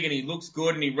big, and he looks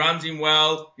good, and he runs in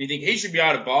well. And you think he should be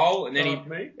able to bowl, and then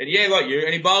like you,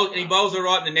 and he bowls all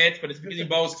right in the nets, but it's because he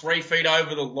bowls 3 feet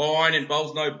over the line and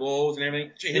bowls no balls and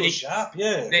everything. Gee, he was sharp,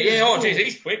 yeah.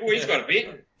 He's quick. Well, he's got a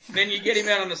bit. Then you get him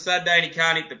out on a Saturday and he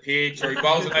can't hit the pitch, or he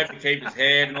bowls it over to keep his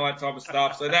head and all that type of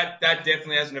stuff. So that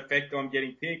definitely has an effect on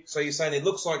getting picked. So you're saying he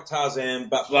looks like Tarzan,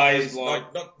 but plays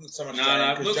like not so much.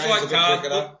 No, looks like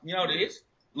Tarzan. You know what it is?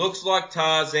 Looks like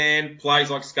Tarzan,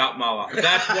 plays like Scott Muller.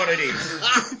 That's what it is.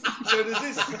 So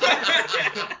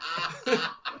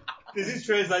does this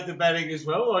translate to batting as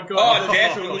well?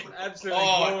 Definitely. Absolutely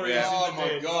glorious. Oh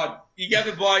my God. You get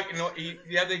the bloke, you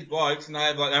have these blokes, and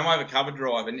they might have a cover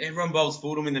drive, and everyone bowls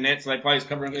full them in the net, so they play his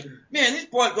cover and goes, man, this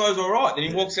bloke goes all right. Then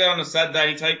he walks out on a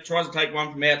Saturday and he tries to take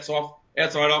one from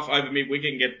outside off over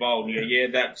mid-wicket and get bowled. Yeah,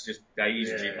 that's just, they use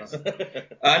jibbers.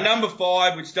 Number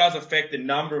 5, which does affect the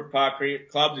number of park cricket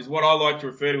clubs, is what I like to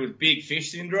refer to as big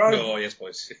fish syndrome. Oh, yes,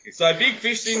 please. So big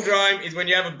fish syndrome is when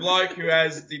you have a bloke who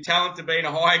has the talent to be in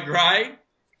a higher grade,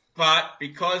 but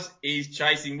because he's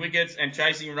chasing wickets and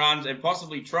chasing runs and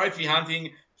possibly trophy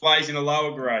hunting, plays in a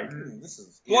lower grade.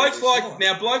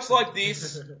 Blokes like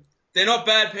this, they're not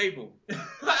bad people.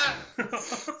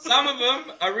 Some of them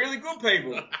are really good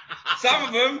people. Some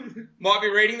of them might be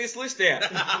reading this list out.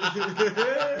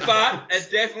 But it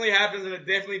definitely happens, and it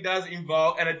definitely does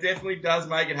involve, and it definitely does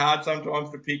make it hard sometimes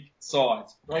to pick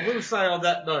sides. I will say on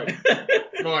that note,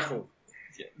 Michael,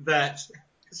 that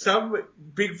some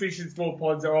big fish in small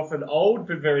ponds are often old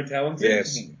but very talented.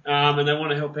 Yes. And they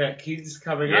want to help out kids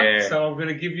coming up. So I'm going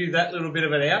to give you that little bit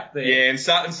of an out there. Yeah, and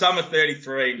some are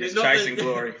 33 and just chasing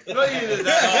glory. Not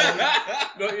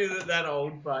you that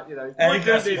old, but, you know. And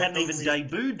he hadn't even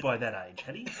debuted by that age,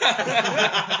 had he?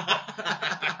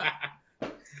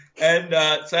 And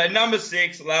so number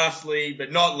 6, lastly,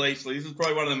 but not leastly, this is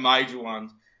probably one of the major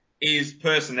ones, is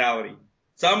personality.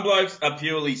 Some blokes are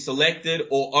purely selected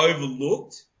or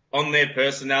overlooked on their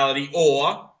personality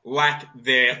or lack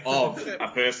thereof a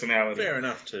personality. Fair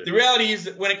enough, too. The reality is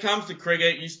that when it comes to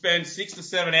cricket, you spend 6 to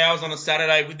 7 hours on a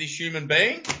Saturday with this human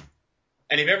being,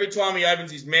 and if every time he opens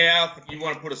his mouth you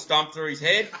want to put a stump through his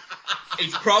head,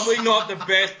 he's probably not the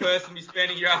best person to be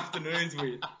spending your afternoons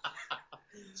with.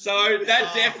 So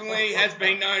that definitely has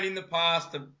been known in the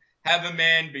past to have a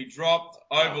man be dropped,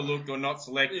 overlooked, or not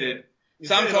selected. Yeah.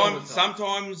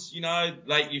 Sometimes, you know,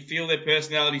 like you feel their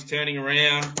personality's turning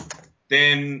around,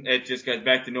 then it just goes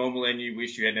back to normal and you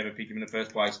wish you had never picked him in the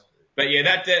first place. But yeah,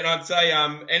 and I'd say,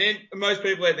 and then most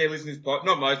people out there listening to this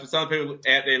not most, but some people out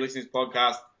there listening to this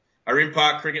podcast are in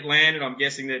park cricket land, and I'm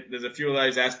guessing that there's a few of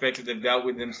those aspects that they've dealt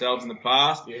with themselves in the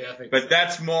past. Yeah, I think But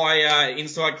that's my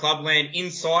inside clubland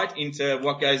insight into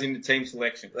what goes into team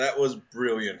selection. That was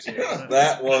brilliant.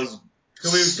 That was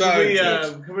Can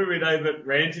we rename it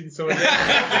Rant Inside?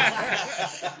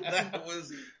 That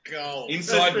was gold.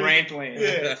 Inside Rantland.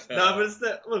 Yeah. No,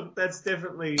 but that's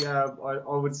definitely, I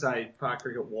would say, park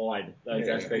cricket wide, those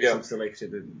aspects of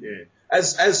selection. And,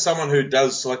 As someone who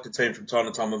does select a team from time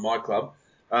to time in my club,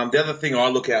 the other thing I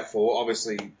look out for,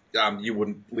 obviously, you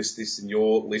wouldn't list this in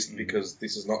your list because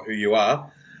this is not who you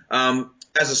are.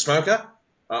 As a smoker,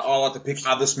 I like to pick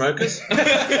other smokers.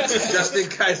 Just in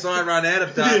case I run out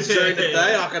of darts during the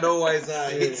day, I can always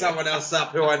hit someone else up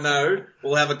who I know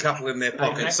will have a couple in their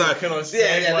pocket. So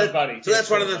that's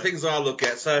one of the things I look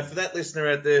at. So for that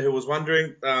listener out there who was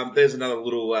wondering, there's another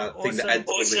little thing to add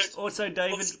to the list. Also,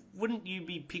 David, wouldn't you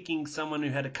be picking someone who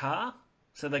had a car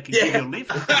so they could give you a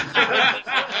lift?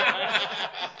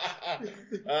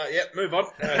 Move on.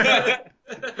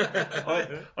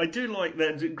 I do like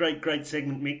that. Great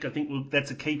segment, Mick. I think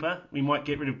that's a keeper. We might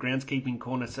get rid of groundskeeping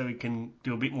corner so we can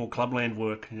do a bit more clubland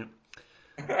work.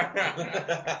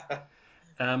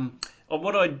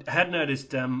 What I had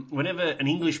noticed, whenever an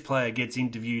English player gets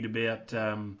interviewed about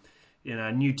a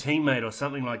new teammate or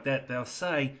something like that, they'll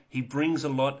say he brings a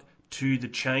lot to the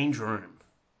change room.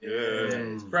 Yeah.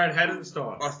 It's Brad Haddon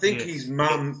style. I think his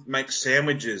mum makes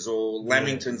sandwiches or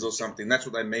lamingtons or something. That's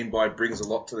what they mean by brings a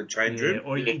lot to the change room.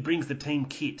 Or he brings the team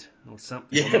kit or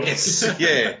something. Yes,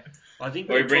 yeah. I think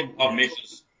or he brings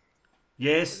misses.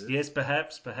 Yes,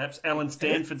 perhaps. Alan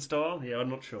Stanford style. Yeah,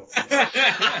 I'm not sure.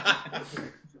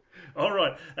 All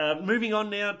right. Moving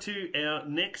on now to our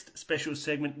next special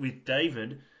segment with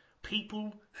David.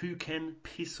 People who can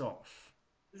piss off.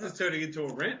 This is turning into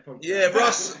a rant podcast. Yeah,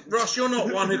 Ross, you're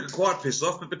not one who could quite piss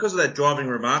off, but because of that driving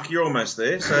remark, you're almost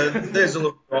there. So there's a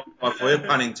little drive for you,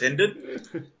 pun intended.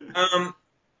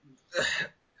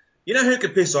 You know who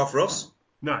could piss off, Ross?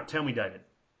 No, tell me, David.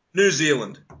 New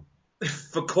Zealand,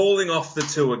 for calling off the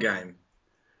tour game.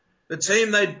 The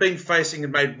team they'd been facing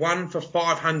had made 1 for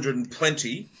 500 and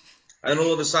plenty, and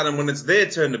all of a sudden, when it's their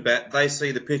turn to bat, they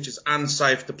see the pitch is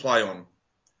unsafe to play on.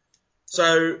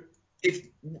 So if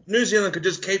New Zealand could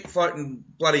just keep floating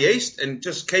bloody east and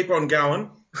just keep on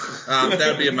going, that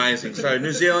would be amazing. So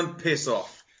New Zealand, piss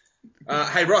off.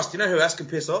 Hey, Ross, do you know who else can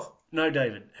piss off? No,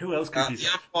 David. Who else can piss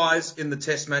off? The umpires in the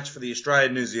test match for the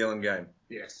Australia-New Zealand game.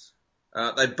 Yes.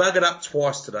 They buggered up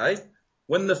twice today.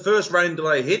 When the first rain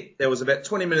delay hit, there was about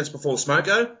 20 minutes before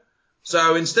Smoko.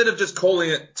 So instead of just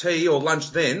calling it tea or lunch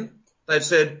then, they've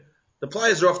said, the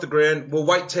players are off the ground, we'll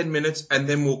wait 10 minutes and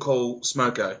then we'll call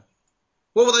Smoko.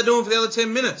 What were they doing for the other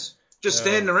 10 minutes? Just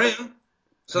standing around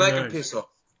so they can piss off.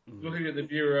 Looking at the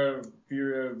Bureau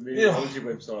Meteorology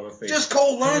website, I think. Just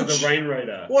call lunch. The rain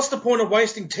radar. What's the point of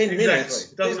wasting 10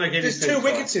 minutes? It doesn't make any sense. There's 2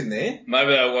 wickets in there.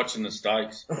 Maybe they were watching the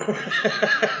Stakes. Might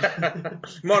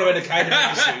have been a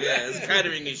catering issue. Yeah, it's a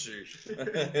catering issue.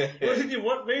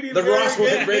 What medium? The rice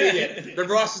wasn't ready yet. The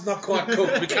rice is not quite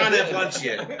cooked. We can't have lunch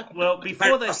yet. Well,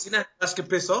 before they, Ross can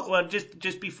piss off. well,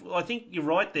 just before, I think you're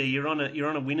right there. You're on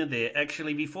a winner there.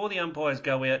 Actually, before the umpires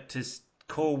go out to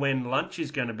call when lunch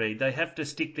is going to be, they have to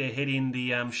stick their head in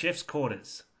the chef's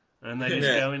quarters. And they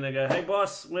just go in, they go, hey,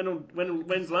 boss,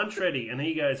 when's lunch ready? And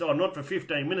he goes, oh, not for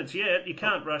 15 minutes yet. You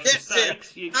can't rush the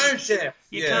steaks. No, chef.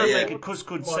 You can't make a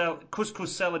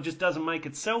couscous salad just doesn't make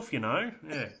itself, you know.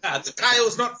 Yeah. The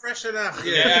kale's not fresh enough.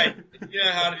 Yeah. You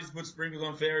know how hard it is to put sprinkles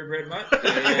on fairy bread, mate?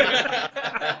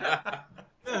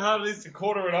 How hard it is to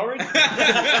quarter an orange?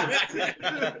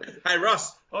 Hey,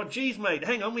 Ross. Oh, geez, mate,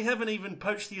 hang on. We haven't even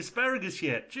poached the asparagus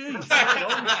yet. Jeez,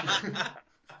 hang on.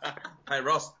 Hey,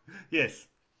 Ross. Yes.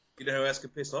 You know who else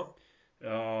can piss off?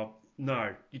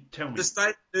 No. You tell me. The state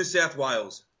of New South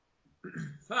Wales.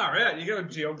 Far out. You got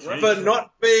geography. For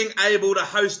not being able to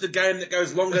host a game that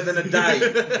goes longer than a day.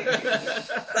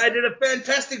 They did a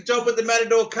fantastic job with the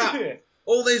Matador Cup. Yeah.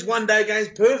 All these one-day games,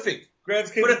 perfect.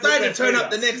 But if they had to turn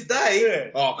up the next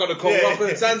day, I've got to call it off when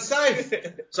it's unsafe.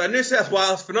 So New South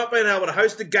Wales, for not being able to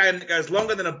host a game that goes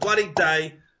longer than a bloody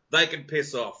day, they can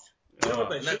piss off.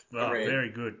 Very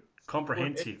good.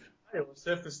 Comprehensive.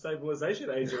 Surface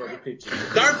stabilisation agent on the pitch.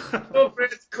 Don't talk about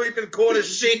clipping corner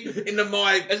shit into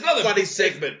my bloody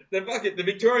segment. The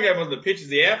Victoria game wasn't the pitch, it's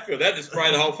the outfield. They had to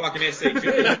spray the whole fucking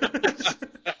SCG.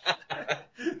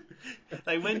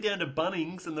 They went down to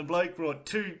Bunnings and the bloke brought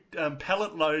 2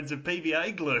 pallet loads of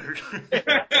PVA glue.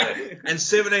 And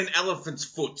 17 elephant's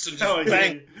foots. And just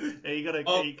bang. Yeah, you got to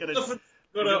about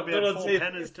 4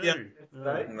 panners too. Yeah,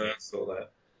 I saw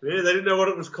that. Yeah, they didn't know what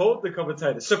it was called, the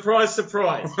commentators. Surprise,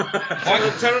 surprise.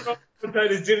 Channel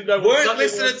commentators didn't know what weren't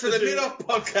listening to the Mid-Off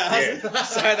podcast,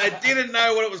 so they didn't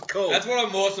know what it was called. That's what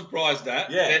I'm more surprised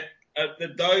at. Yeah. That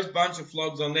those bunch of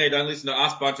flogs on there don't listen to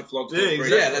us bunch of flogs. Yeah,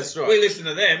 exactly. Yeah, that's right. We listen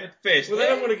to them. It's fair. Well, they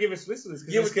don't want to give us listeners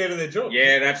because they're scared of their job.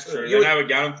 Yeah, that's true. They know we're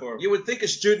going for them. You would think a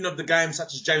student of the game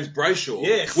such as James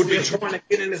Brayshaw would be trying to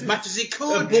get in as much as he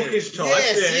could. A bookish type.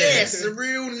 Yes, the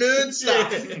real nerd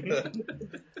stuff.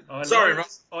 Sorry,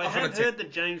 Ross. I have heard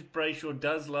that James Brayshaw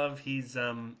does love his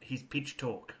pitch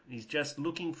talk. He's just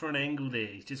looking for an angle there.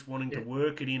 He's just wanting to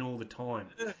work it in all the time.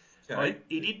 Okay.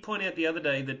 He did point out the other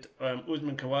day that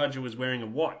Usman Khawaja was wearing a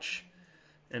watch,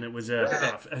 and it was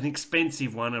an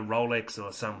expensive one, a Rolex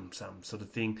or some sort of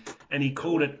thing, and he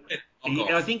called it.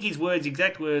 I think his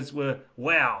exact words were,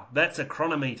 "Wow, that's a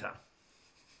chronometer."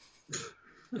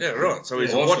 Yeah, right. So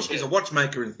he's a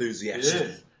watchmaker enthusiast.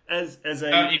 Yeah. As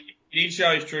a He did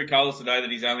show his true colours today that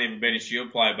he's only ever been a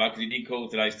Shield player, but because he did call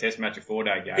today's Test match a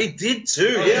 4-day game. He did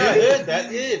too. I heard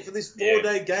that. Yeah, for this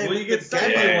 4-day game. Well, you get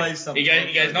game away sometimes.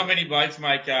 He goes, not many blokes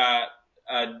make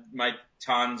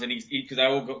tons, and because they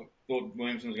all thought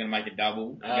Williamson was going to make a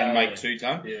double, going to make 2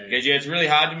 tons. He goes, it's really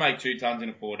hard to make 2 tons in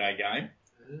a 4-day game.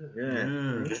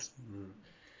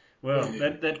 Well,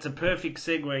 that's a perfect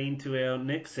segue into our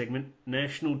next segment,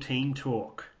 National Team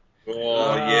Talk.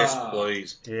 Oh, yes,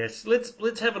 please. Yes,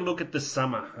 let's have a look at the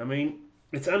summer. I mean,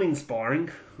 it's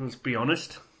uninspiring, let's be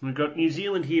honest. We've got New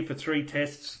Zealand here for 3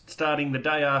 tests, starting the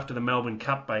day after the Melbourne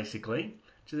Cup, basically.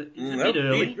 It's a bit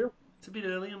early. It's a bit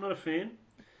early, I'm not a fan.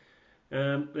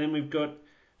 Then we've got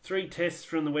 3 tests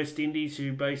from the West Indies,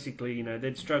 who basically,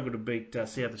 they'd struggle to beat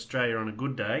South Australia on a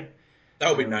good day.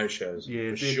 There'll be no-shows,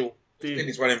 for sure. West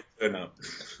Indies won't even turn up.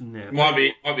 No. Might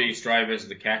be Australia versus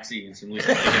the Caxi and some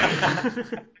listening.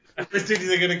 West Indies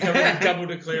are going to come in and double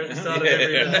declare at the start of every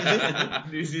day.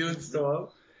 New Zealand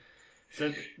style.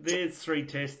 So there's 3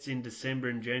 tests in December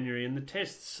and January, and the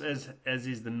tests, as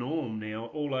is the norm now,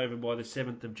 all over by the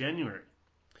 7th of January.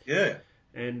 Yeah.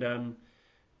 And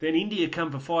then India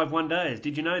come for 5 one-days.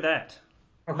 Did you know that?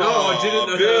 No, I didn't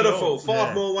know beautiful. that.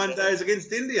 5 more one-days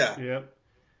against India. Yep.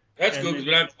 That's good because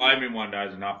we don't play them in 1 day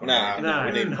enough. No,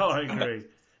 I agree.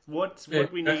 What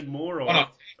we need more of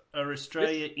are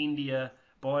Australia-India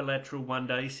bilateral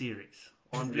 1-day series.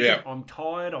 I'm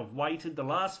tired. I've waited. The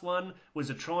last one was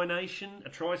a tri-nation, a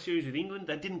tri-series with England.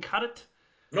 They didn't cut it.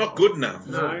 Not good enough.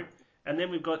 No. And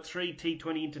then we've got 3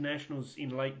 T20 internationals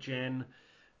in late Jan,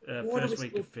 first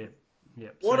week of Feb.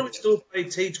 Yep. Why do we still play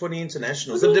T20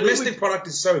 internationals? The domestic product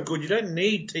is so good. You don't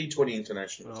need T20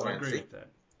 internationals. I agree with that.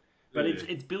 But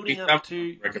it's building up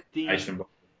to the T20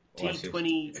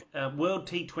 World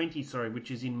T20, which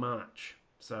is in March.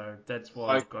 So that's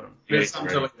why I've got them.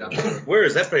 Where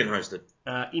has that been hosted?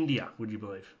 India, would you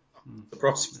believe?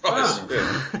 Surprise.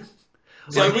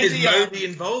 So is Modi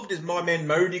involved? Is my man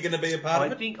Modi going to be a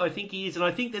part of it? I think he is, and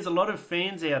I think there's a lot of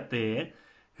fans out there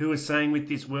who are saying with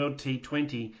this World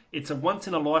T20, it's a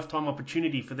once-in-a-lifetime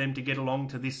opportunity for them to get along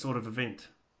to this sort of event,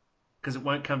 because it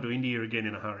won't come to India again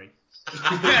in a hurry.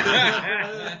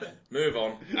 Move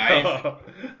on.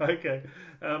 Okay.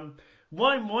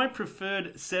 My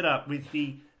preferred setup with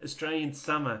the Australian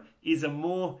summer is a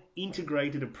more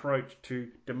integrated approach to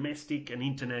domestic and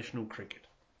international cricket.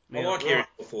 I like hearing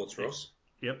your thoughts, Ross.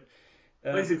 Yep.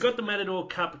 We've got the Matador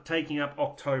Cup taking up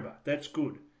October. That's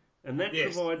good. And that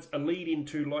provides a lead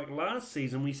into, like last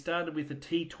season, we started with a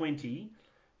T20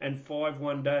 and 5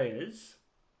 one-dayers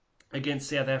against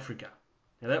South Africa.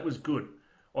 Now, that was good.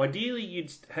 Ideally,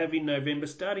 you'd have in November,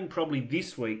 starting probably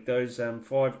this week, those 5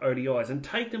 ODIs, and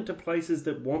take them to places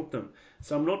that want them.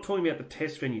 So I'm not talking about the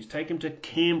test venues. Take them to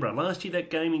Canberra. Last year,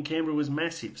 that game in Canberra was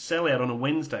massive. Sellout on a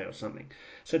Wednesday or something.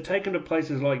 So take them to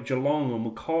places like Geelong or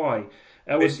Mackay,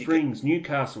 Alice Springs,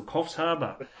 Newcastle, Coffs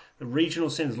Harbour, the regional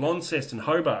centres, Launceston,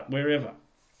 Hobart, wherever.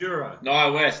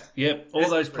 Nile West. Yep, all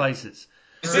those places.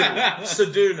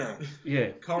 Seduna.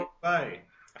 Yeah. Coral Bay.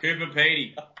 Cooper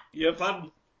Petey. Yep.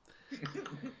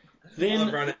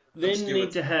 Then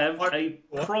need to have a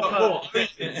proper...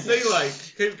 Sea Lake.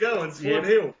 Keep going. Swan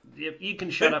Hill. Yep, you can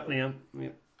shut up now.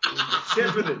 Yep.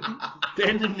 Shepparton.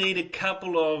 Then they need a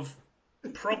couple of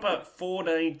proper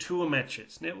 4-day tour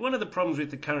matches. Now, one of the problems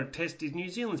with the current test is New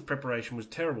Zealand's preparation was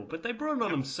terrible, but they brought it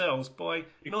on themselves by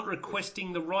not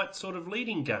requesting the right sort of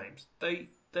leading games.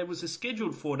 There was a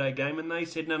scheduled 4-day game, and they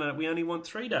said, no, we only want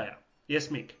 3-dayer. Yes,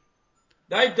 Mick?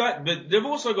 But they've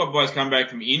also got boys come back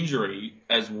from injury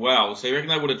as well, so you reckon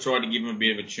they would have tried to give them a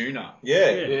bit of a tune-up?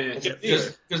 Yeah.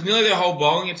 Because nearly their whole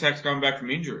bowling attack's coming back from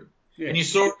injury. Yeah. And you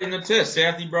saw it in the test.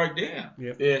 Southie broke down.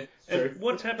 Yep. Yeah. And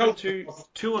what's happened to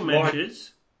tour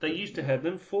matches? They used to have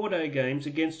them 4-day games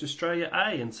against Australia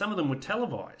A, and some of them were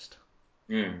televised.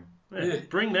 Yeah.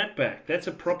 Bring that back. That's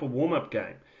a proper warm-up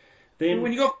game. Then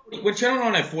when Channel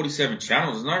 9 had 47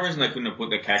 channels, there's no reason they couldn't have put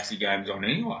the Caxi games on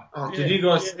anyway. Did you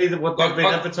guys see what they've been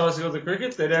advertising on the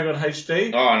cricket? They now got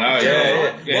HD. Oh no!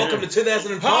 Yeah. Welcome to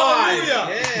 2005.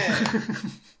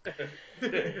 Yeah.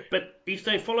 But if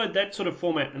they followed that sort of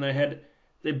format and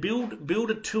they build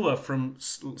a tour from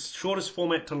shortest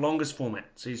format to longest format.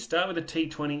 So you start with a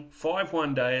T20, 5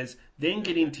 one-dayers, then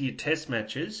get into your test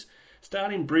matches.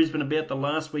 Start in Brisbane about the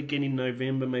last weekend in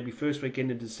November, maybe first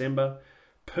weekend in December.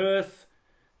 Perth,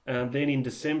 then in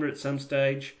December at some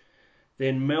stage.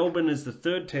 Then Melbourne is the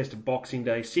third test of Boxing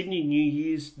Day. Sydney, New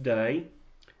Year's Day.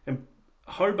 And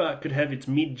Hobart could have its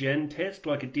mid-Jan test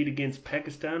like it did against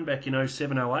Pakistan back in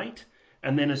 07-08.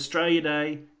 And then Australia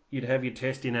Day, you'd have your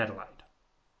test in Adelaide.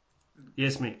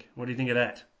 Yes, Mick, what do you think of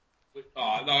that?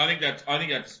 Oh, no, I think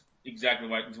that's exactly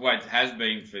the way it has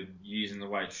been for years and the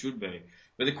way it should be.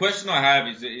 But the question I have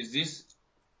is it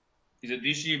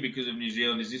this year because of New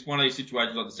Zealand? Is this one of these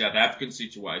situations like the South African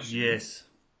situation? Yes.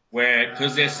 Where,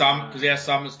 because our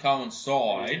summers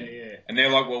coincide, and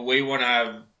they're like, well, we want to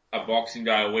have a Boxing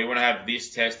Day, or we want to have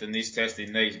this test in these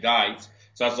dates.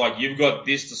 So it's like, you've got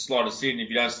this to slot us in. If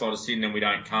you don't slot us in, then we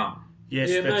don't come. Yes,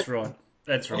 that's right.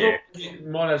 That's right. Yeah. It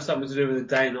might have something to do with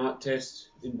the day-night test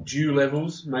in dew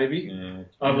levels, maybe. Yeah.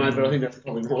 I don't know, but I think that's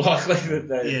probably more likely that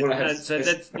they want to have. So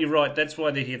you're right. That's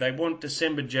why they're here. They want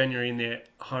December, January in their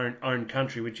own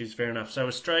country, which is fair enough. So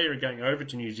Australia are going over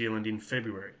to New Zealand in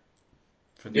February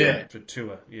for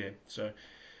tour. Yeah. So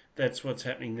that's what's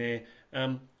happening there.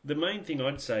 The main thing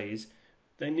I'd say is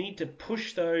they need to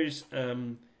push those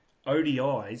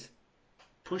ODIs,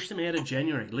 push them out of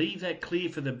January. Leave that clear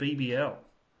for the BBL.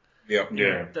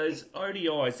 Yeah. Those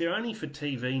ODIs, they're only for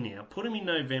TV now. Put them in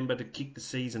November to kick the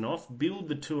season off, build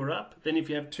the tour up. Then if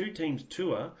you have 2 teams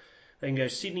tour, they can go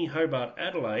Sydney, Hobart,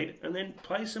 Adelaide, and then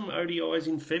play some ODIs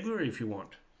in February if you want.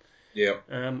 Yeah.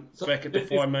 Back at the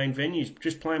 5 main venues.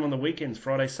 Just play them on the weekends,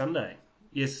 Friday, Sunday.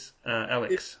 Yes,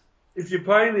 Alex. If you're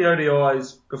playing the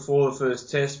ODIs before the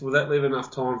first test, will that leave enough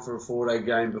time for a 4-day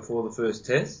game before the first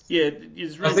test? Yeah.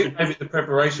 I think maybe the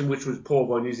preparation, which was poor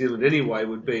by New Zealand anyway,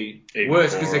 would be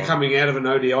worse because they're coming out of an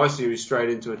ODI series straight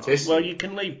into a test. Well, you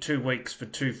can leave 2 weeks for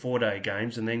 2 4-day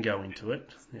games and then go into it.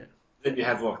 Yeah. Then you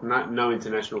have no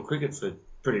international cricket for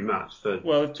pretty much.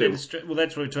 Well, that's what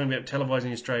we're talking about,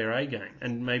 televising Australia A game.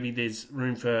 And maybe there's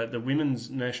room for the Women's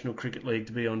National Cricket League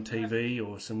to be on TV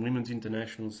or some women's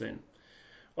internationals then.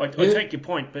 I take your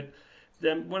point, but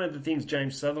one of the things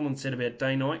James Sutherland said about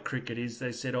day-night cricket is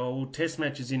they said, test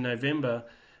matches in November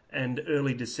and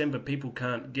early December people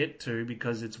can't get to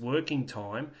because it's working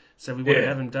time, so we want to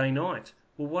have them day-night.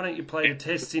 Well, why don't you play the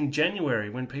tests in January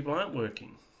when people aren't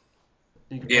working?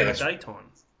 You can play the daytime.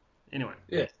 Anyway.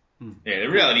 Yeah. Yeah, the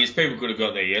reality is people could have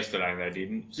got there yesterday and they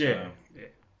didn't. So.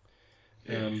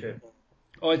 Yeah.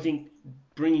 I think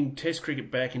bringing Test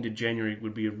cricket back into January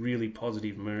would be a really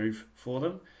positive move for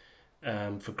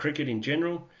them, for cricket in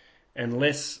general, and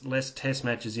less Test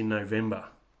matches in November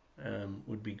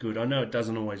would be good. I know it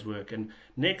doesn't always work. And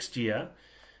next year,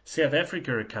 South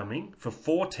Africa are coming for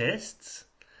 4 Tests,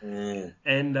 and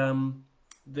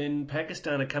then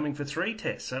Pakistan are coming for 3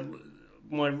 Tests. So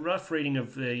my rough reading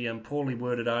of the poorly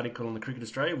worded article on the Cricket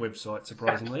Australia website,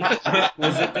 surprisingly,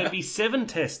 was that there'd be 7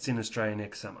 Tests in Australia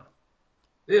next summer.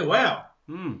 Yeah, wow.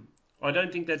 I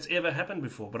don't think that's ever happened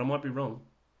before, but I might be wrong.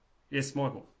 Yes,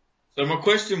 Michael. So my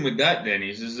question with that then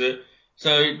is that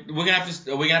are we gonna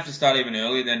have to start even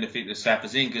earlier then to fit the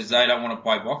Sappers in because they don't want to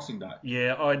play Boxing Day?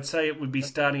 Yeah, I'd say it would be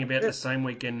starting about the same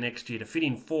weekend next year to fit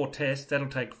in 4 Tests. That'll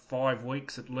take 5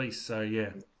 weeks at least. So yeah,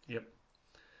 yep.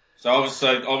 So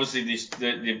obviously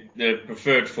the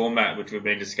preferred format which we've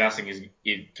been discussing is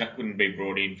it couldn't be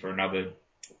brought in for another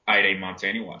 18 months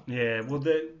anyway. Yeah, well,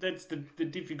 that's the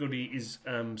difficulty is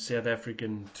South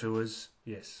African tours.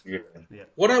 Yes. Yeah.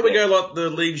 Why don't we go like the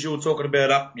leagues you were talking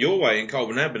about up your way in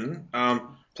Colbernabon,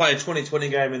 play a 2020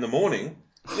 game in the morning,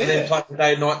 and then play a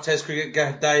day-night Test cricket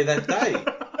day that day.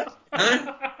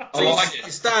 Huh? So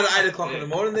you start at 8 o'clock in the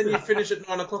morning, then you finish at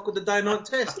 9 o'clock with the day-night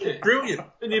Test. Brilliant.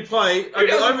 And you play,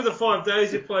 over the 5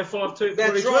 days, you play 5-2.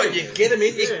 That's right, you get them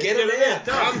in, you get them out.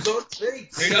 Comes on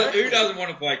seats. Who doesn't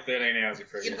want to play 13 hours of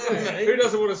cricket? You know what I mean? Who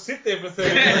doesn't want to sit there for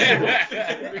 30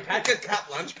 minutes? Pack a cut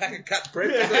lunch, pack a cut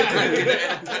breakfast, and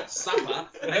a cut supper,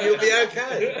 and you'll be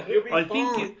okay. You'll be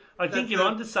fine. I think you're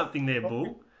onto something there,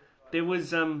 Bull. There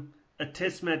was a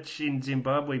Test match in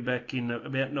Zimbabwe back in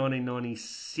about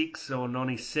 1996 or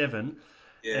 97,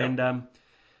 and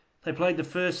they played the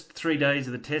first 3 days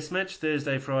of the Test match,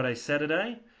 Thursday, Friday,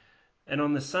 Saturday, and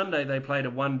on the Sunday they played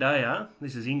a one-dayer.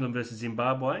 This is England versus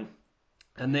Zimbabwe,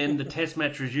 and then the Test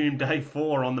match resumed day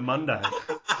 4 on the Monday.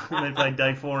 And they played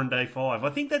day 4 and day 5.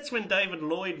 I think that's when David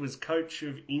Lloyd was coach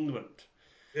of England.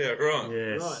 Yeah, right.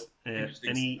 Yes. Right. Yeah.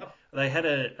 And they had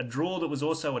a draw that was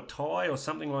also a tie or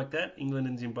something like that, England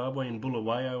and Zimbabwe and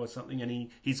Bulawayo or something, and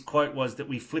his quote was that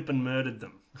we flippin' murdered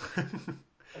them.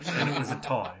 And it was a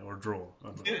tie or a draw.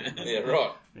 Yeah,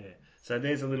 right. Yeah. So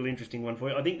there's a little interesting one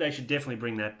for you. I think they should definitely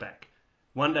bring that back.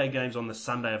 One-day games on the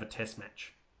Sunday of a Test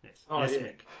match. Yes. Yes,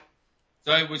 Mick.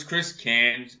 So was Chris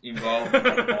Cairns involved?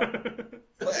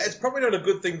 Well, it's probably not a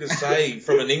good thing to say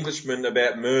from an Englishman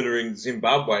about murdering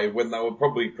Zimbabwe when they were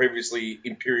probably previously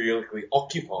imperially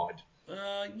occupied.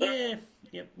 Yeah.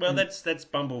 Well, that's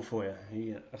Bumble for you.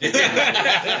 Yeah.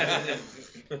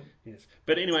 Yes.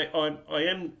 But anyway,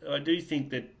 I do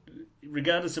think that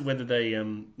regardless of whether they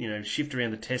shift around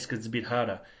the test because it's a bit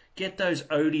harder, get those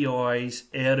ODIs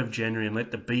out of January and let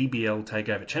the BBL take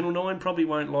over. Channel 9 probably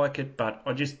won't like it, but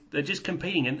they're just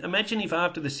competing. And imagine if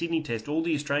after the Sydney Test, all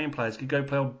the Australian players could go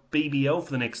play BBL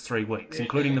for the next 3 weeks,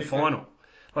 including the final.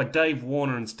 Like Dave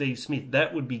Warner and Steve Smith.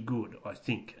 That would be good, I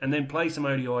think. And then play some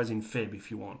ODIs in Feb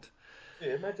if you want.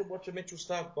 Yeah, imagine watching Mitchell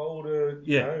Stark bowl to,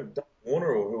 Dave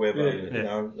Warner or whoever.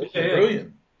 That's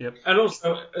brilliant. Yep. And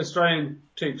also, Australian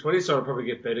T20 side will probably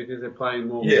get better because they're playing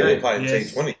more. Yeah, they're playing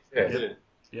T20.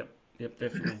 Yep,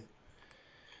 definitely.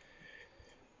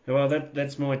 Well,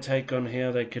 that's my take on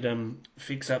how they could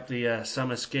fix up the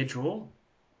summer schedule.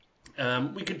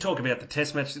 We could talk about the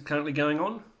Test match that's currently going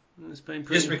on. It's been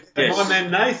pretty. Yes. My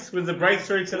man Nath with the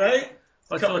breakthrough today.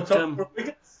 I thought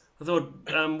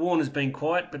Warner's been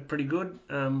quiet, but pretty good.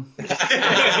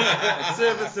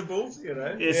 Serviceable,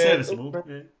 Yeah, serviceable.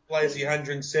 Yeah. Plays he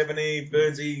 170,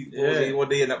 Burnsy, what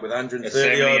did he end up with, 130?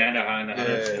 70 and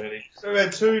 130. So we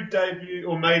had 2 debut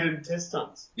or maiden test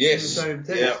stunts. Yes. The same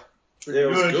test. Yeah. It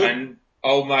was good. And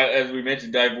old mate, as we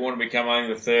mentioned, Dave Warner became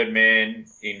only the 3rd man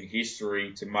in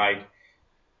history to make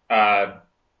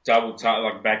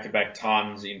back-to-back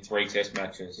tons in 3 Test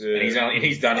matches, and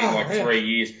he's done it in 3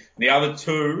 years. The other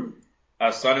 2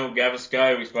 are Sunil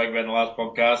Gavaskar, we spoke about in the last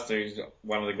podcast, who's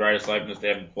one of the greatest openers to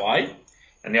ever play,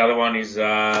 and the other one is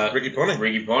Ricky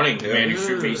Ponting, the man who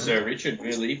should be Sir Richard,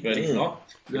 really, but he's not.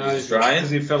 No, he's Australian. Because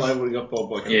he fell over and got bowled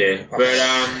by Yeah,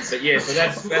 but yeah, so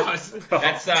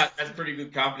that's pretty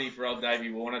good company for old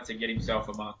Davey Warner to get himself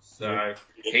amongst. So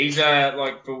he's for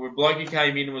a bloke who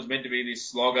came in and was meant to be this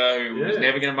slogger who was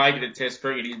never going to make it at Test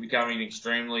cricket. He's becoming an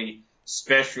extremely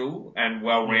special and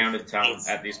well-rounded talent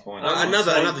at this point.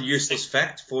 Another useless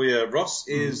fact for you, Ross,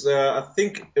 is I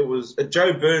think it was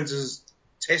Joe Burns'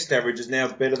 Test average is now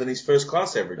better than his first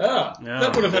class average.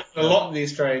 That would have happened a lot in the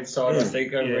Australian side, I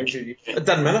think, over recent years. It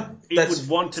doesn't matter. It would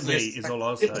want to be, is all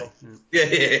I'll say.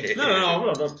 Yeah.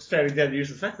 No, I'm not standing down the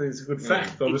usual fact. I think it's a good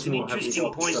fact. It's an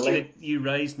interesting point that you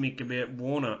raised, Mick, about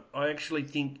Warner. I actually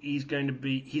think he's going to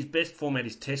be... His best format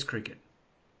is Test cricket.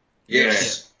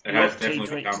 Yes. It has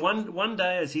definitely one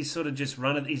day as he's sort of just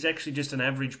run it, he's actually just an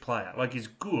average player. Like, he's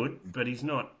good, but he's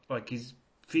not, like, his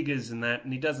figures and that,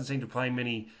 and he doesn't seem to play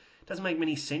doesn't make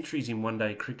many centuries in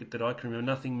one-day cricket that I can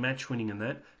remember, nothing match-winning in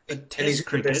that. But Test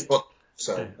cricket... well,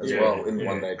 in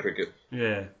one-day cricket.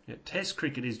 Yeah. Test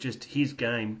cricket is just his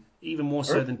game, even more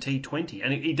so than T20.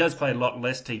 And he does play a lot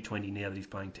less T20 now that he's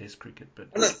playing Test cricket. But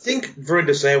and I think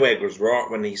Verinder Sehwag was right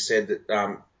when he said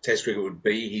that Test cricket would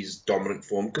be his dominant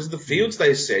form because of the fields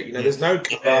they set. You know, there's no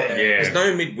cover, there's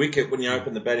no mid-wicket when you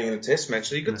open the batting in a Test match,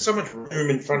 so you've got so much room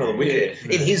in front of the wicket.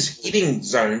 In his hitting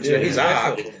zones, his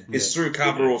arc is through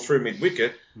cover or through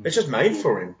mid-wicket. It's just made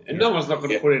for him. And no one's not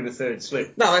going to put in a third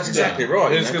slip. No, that's exactly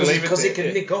right. Because it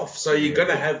can nick off, so you're going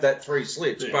to have that 3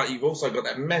 slips, but you've also got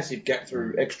that massive gap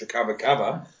through extra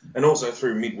cover, and also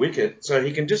through mid-wicket, so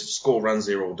he can just score runs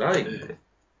there all day.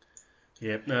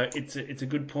 Yeah, no, it's a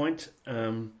good point.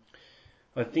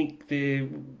 I think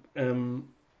New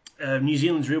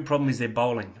Zealand's real problem is their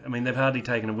bowling. I mean, they've hardly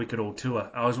taken a wicket all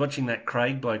tour. I was watching that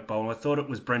Craig bloke bowl, and I thought it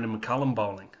was Brendan McCullum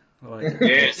bowling. Like,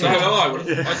 so I thought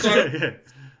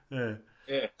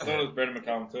it was Brendan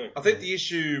McCullum too. I think the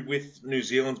issue with New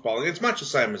Zealand's bowling, it's much the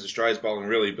same as Australia's bowling,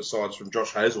 really, besides from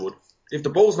Josh Hazlewood. If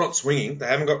the ball's not swinging, they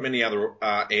haven't got many other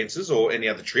answers or any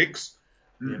other tricks.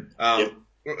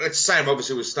 It's the same,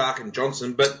 obviously, with Stark and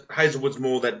Johnson, but Hazlewood's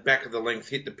more that back of the length,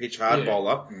 hit the pitch hard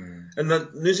bowler. And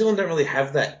the New Zealand don't really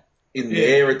have that in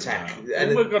their attack.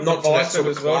 And we've got not the to that sort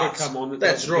of as well class. to come on.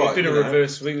 That's right. A bit of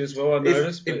reverse swing as well, I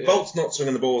noticed. If Bolt's not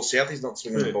swinging the ball or Southey's not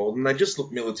swinging the ball, then they just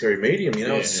look military medium. You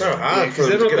know, it's so hard for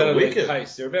them to get a wicket.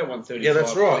 Pace. They're about 135. Yeah,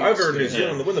 that's right. Over in New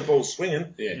Zealand, when the ball's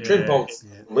swinging, Trent Bolt's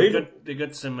leading. They've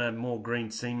got some more green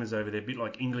seamers over there, a bit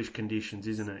like English conditions,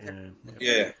 isn't it?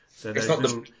 Yeah. So it's not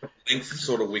the length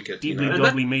sort of wicket.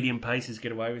 Dibbly-gobbly medium paces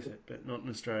get away with it, but not in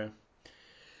Australia.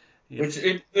 Yeah.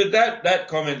 That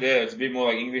comment there, it's a bit more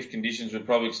like English conditions would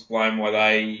probably explain why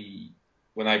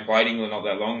when they played England not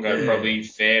that long ago, probably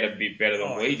fared a bit better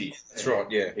than we did. That's right,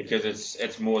 yeah. Because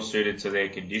it's more suited to their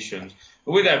conditions.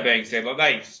 But with that being said, like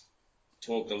they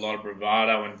talked a lot of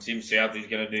bravado and Tim Southey's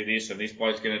going to do this and this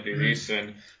bloke's going to do this.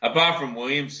 And apart from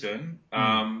Williamson,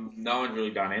 no one's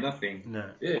really done anything. No.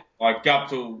 Yeah. Like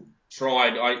Guptill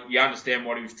tried, you understand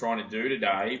what he was trying to do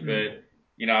today, but...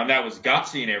 You know, and that was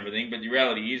gutsy and everything, but the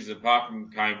reality is, apart from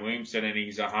Kane Williamson and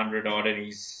his 100 odd and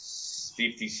his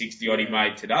 50, 60 odd he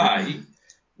made today,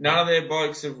 none of their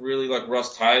blokes have really, like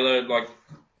Ross Taylor, like,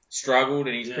 struggled,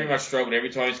 and he's pretty much struggled every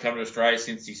time he's come to Australia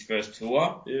since his first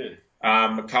tour. Yeah.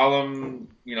 McCullum,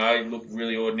 you know, looked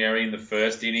really ordinary in the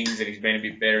first innings, and he's been a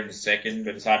bit better in the second,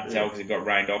 but it's hard to tell because he got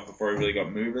rained off before he really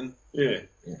got moving. Yeah.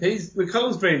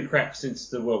 McCullum's been crap since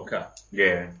the World Cup.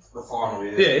 Yeah. The final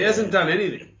year. Yeah, he hasn't done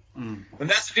anything. And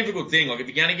that's the difficult thing. Like, if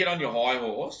you're going to get on your high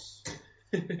horse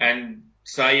and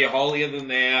say you're holier than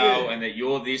thou and that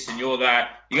you're this and you're that,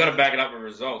 you got to back it up with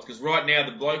results. Because right now,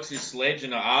 the blokes who sledge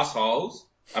and are assholes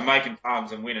are making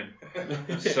palms and winning.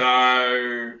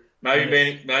 So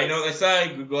maybe you know what they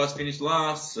say, good guys finish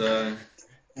last. So.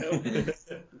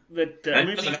 But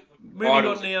moving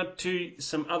on now to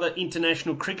some other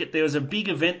international cricket. There was a big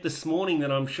event this morning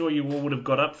that I'm sure you all would have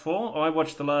got up for. I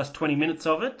watched the last 20 minutes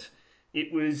of it.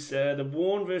 It was the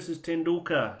Warne versus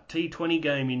Tendulkar T20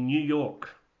 game in New York.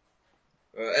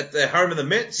 At the home of the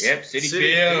Mets? Yep, Citi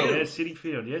Field. Yeah, Citi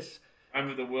Field, yes. Home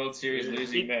of the World Series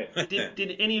losing Mets.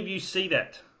 Did any of you see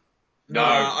that? No,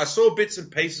 I saw bits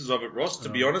and pieces of it, Ross, to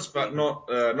be honest, but not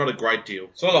a great deal.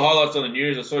 Saw the highlights on the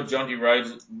news. I saw Jonty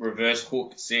Rhodes reverse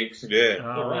hook 6. Yeah.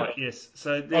 Oh, right, yes.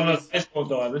 So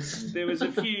There's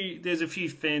a few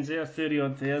fans there,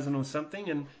 30,000 or something,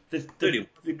 and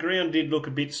the ground did look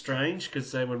a bit strange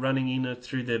because they were running in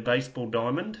through their baseball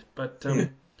diamond, but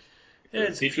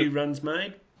there's a few runs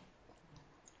made.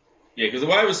 Yeah, because the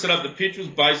way it was set up, the pitch was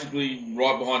basically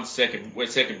right behind where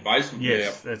second base would be.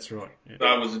 Yes, that's right. Yeah.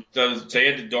 So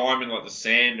you had the diamond, like the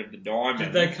sand of the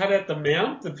diamond. Did they cut out the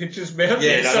mound, the pitcher's mound?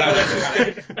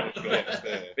 Yeah,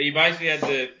 but you basically had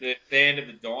the sand of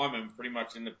the diamond pretty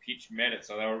much in the pitch met it.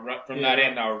 So they were from that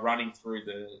end, they were running through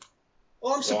the.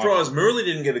 Well, I'm surprised Murali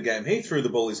didn't get a game. He threw the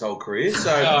ball his whole career.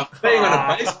 So being on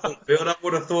a baseball field, I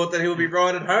would have thought that he would be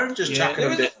right at home, just chucking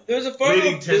him down. There's a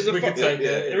photo.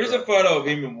 There is a photo of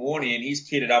him and Warney, and he's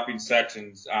kitted up in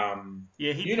Sachin's.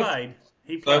 He played.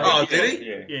 He played. Oh, did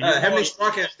he? Yeah. How many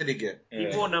strikeouts did he get?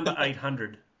 He wore number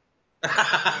 800.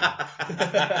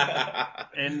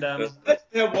 And That's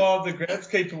how wild the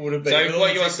groundskeeper would have been. So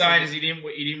what you're saying is he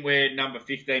didn't wear number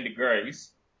 15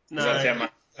 degrees? no, That's how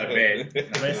much so bad.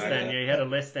 less than. Yeah, he had a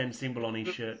less than symbol on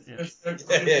his shirt. Yeah.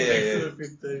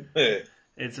 Yeah.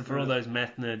 It's for all those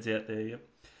math nerds out there. Yep.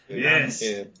 Yes.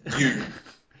 Yeah. You.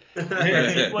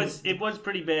 It was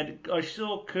pretty bad. I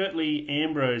saw Curtly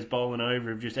Ambrose bowling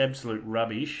over of just absolute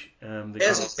rubbish. How's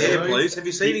his hair, please? Have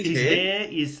you seen his hair?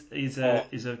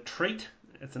 Is a treat.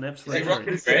 It's an absolute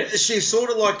treat. She's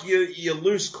sort of like your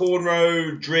loose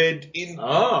cornrow dread in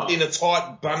a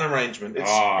tight bun arrangement. It's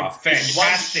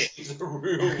fantastic. It's a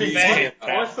real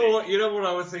I thought, you know what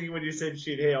I was thinking when you said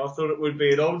shit hair? I thought it would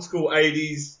be an old school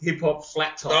 80s hip hop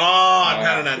flat top.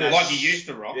 No. Like he used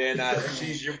to rock. Yeah, no,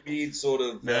 she's your weird sort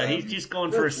of... No, he's just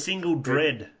gone for a single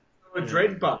dread. A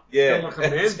dread bun. Yeah, Like a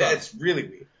man bun. it's really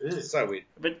weird. It's so weird.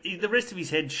 But the rest of his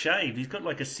head's shaved. He's got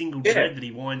like a single dread that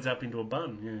he winds up into a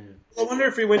bun. Yeah. I wonder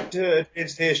if he went to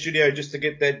Advanced Hair Studio just to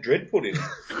get that dread put in.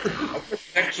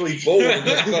 Actually bald and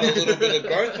just got a little bit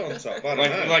of growth on top. I don't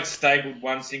know. Like stapled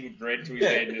one single dread to his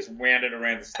head and just wound it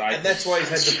around the stage. And that's why he's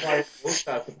had to play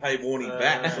All-Stars to pay Warnie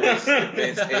back for his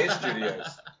Advanced Hair Studios.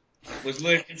 Was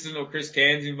Luke Gibson or Chris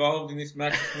Cairns involved in this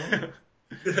match?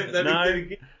 No.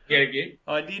 Get a gig?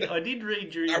 I did read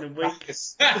during the week.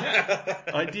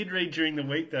 I did read during the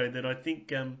week though that I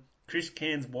think Chris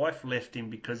Cairns' wife left him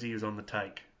because he was on the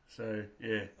take. So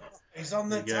yeah, he's on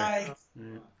the take.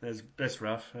 Yeah, that's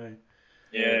rough. Hey?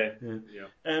 Yeah.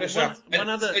 One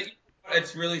other.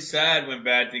 It's really sad when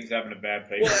bad things happen to bad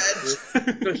people.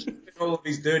 Well, she spent all of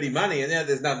his dirty money, and now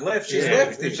there's none left. She's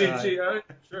left him.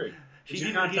 True. She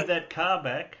didn't give that car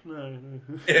back. No.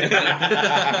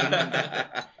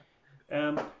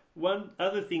 One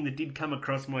other thing that did come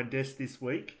across my desk this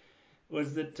week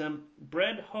was that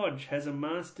Brad Hodge has a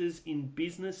Masters in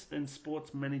Business and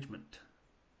Sports Management.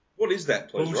 What is that,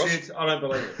 please, Bullshit. Ross? I don't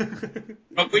believe it.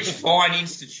 But which fine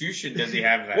institution does he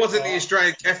have that? Was it the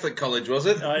Australian Catholic College, was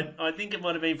it? I think it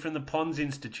might have been from the Pons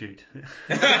Institute.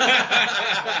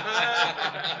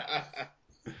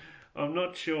 I'm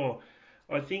not sure.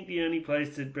 I think the only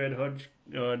place that Brad Hodge...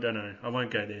 Oh, I don't know. I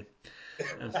won't go there.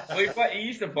 He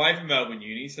used to play for Melbourne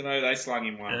Uni, so maybe they slung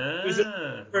him one.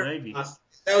 Maybe.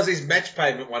 That was his match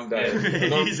payment one day.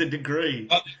 It is a degree.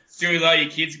 Stewie Lowe,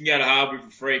 your kids can go to Harbury for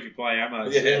free if you play ammo.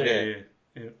 Yeah.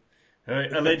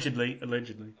 Allegedly.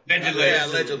 Allegedly.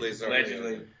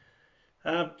 Allegedly.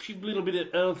 A little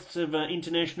bit of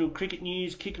international cricket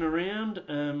news kicking around.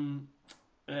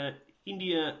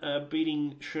 India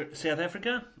beating South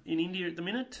Africa in India at the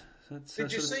minute. So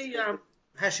Did you see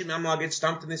Hashim Amla get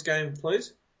stumped in this game,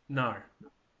 please? No.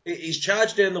 He's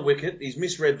charged down the wicket. He's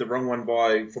misread the wrong one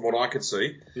from what I could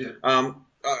see. Yeah. I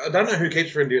don't know who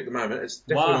keeps for India at the moment. It's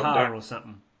definitely Waha or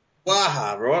something.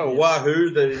 Waha, right? Or Wahoo,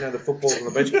 the football on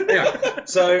the bench. Anyway,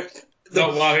 so...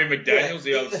 Not Wahoo McDaniels,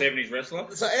 the old 70s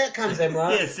wrestler. So out comes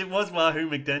Amla. Yes, it was Wahoo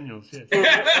McDaniels, yes.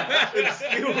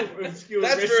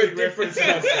 That's for a different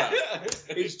stuff.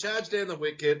 He's charged down the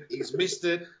wicket. He's missed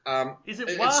it. Is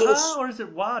it Waha or is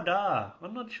it Wada?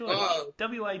 I'm not sure.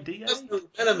 W-A-D-A? Doesn't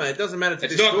matter, mate. Doesn't matter to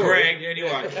it's this not story. Greg,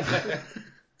 anyway.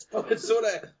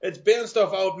 It's bounced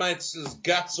off old mate's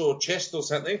guts or chest or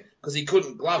something because he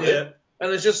couldn't glove it.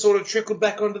 And it's just sort of trickled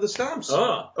back onto the stumps.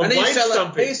 And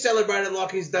he celebrated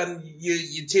like he's done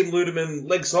your Tim Ludeman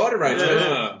leg side arrangement.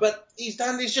 Yeah. But he's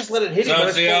just let it hit him.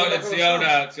 It's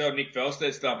the old Nick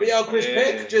Felstead stumping. The old Chris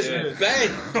Peck, just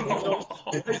bang.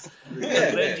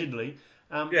 Allegedly.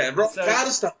 Rock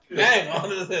Carter stuff. Bang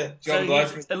onto the John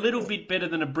Gleisman. A little bit better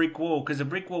than a brick wall because a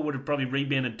brick wall would have probably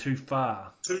rebounded too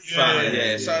far. So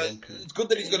it's good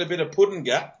that he's got a bit of pudding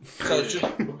gut. So it's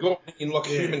just got in like a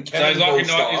human cannonball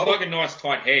style. It's like a nice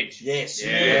tight hedge. Yes.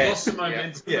 Lost some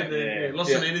momentum.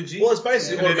 Lost some energy. Well, it's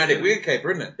basically automatic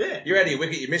wicketkeeper, isn't it? Yeah. You're out of your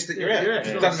wicket, you missed it, you're out.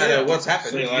 It doesn't matter what's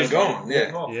happened, you're gone.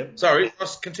 Yeah. Sorry,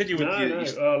 Ross, continue with you. No.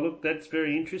 Oh, look, that's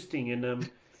very interesting. And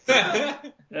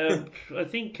I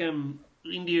think...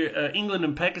 England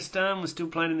and Pakistan were still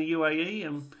playing in the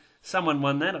UAE. Someone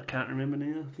won that. I can't remember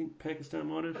now. I think Pakistan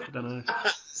might have. I don't know.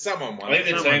 Someone won. I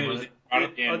think the team was I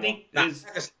think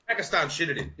Pakistan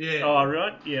shitted him. Yeah. Oh,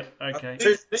 right. Yeah. Okay.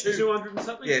 200 and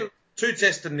something. Yeah. 2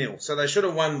 to 0. So they should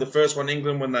have won the first one,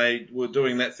 England, when they were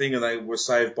doing that thing and they were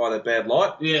saved by the bad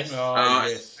light. Yes.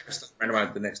 Yes. Pakistan ran away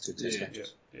with the next 2 test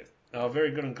matches. Yeah. Oh,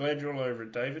 very good. I'm glad you're all over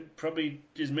it, David. Probably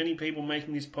as many people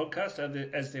making this podcast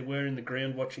as there were in the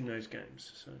ground watching those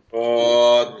games. So.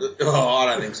 I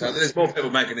don't think so. There's more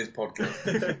people making this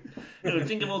podcast.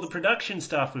 Think of all the production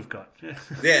staff we've got.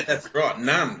 Yeah, that's right.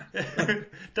 None.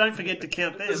 Don't forget to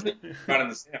count them. Running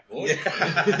the soundboard.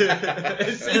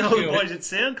 Yeah. All the boys at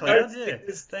SoundCloud, yeah.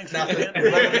 Thanks for counting.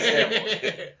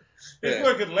 He's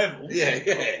working level. Yeah.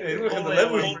 He's working the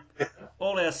level.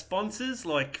 All our sponsors,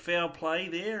 like Foul Play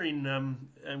there in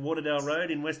Waterdale Road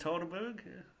in West Heidelberg.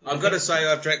 I've got to say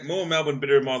I've drank more Melbourne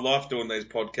Bitter in my life doing these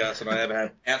podcasts than I ever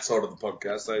have outside of the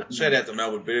podcast. So shout out to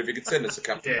Melbourne Bitter. If you could send us a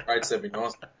couple of rates, that'd be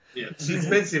nice. Yeah, it's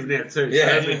expensive now too. Yeah. So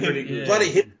that'd be pretty good. Yeah. Bloody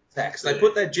hip tax. They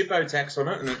put that Jippo tax on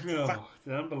it. And It's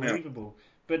unbelievable.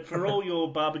 But for all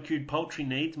your barbecued poultry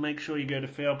needs, make sure you go to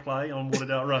Foul Play on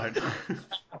Waterdale Road.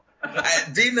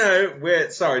 do you know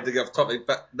where, sorry to go off topic,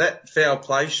 but that Foul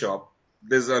Play shop,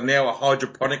 there's now a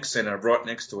hydroponics centre right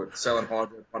next to it, selling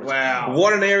hydroponics. Wow.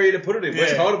 What an area to put it in,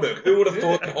 West Yeah. Heidelberg. Who would have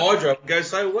thought hydro would go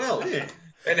so well? Yeah.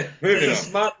 And moving on.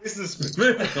 Smart business.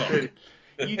 Moving on.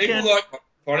 You People can, like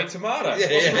potted tomatoes.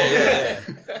 Yeah.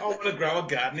 I want to grow a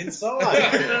garden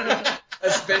inside.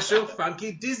 A special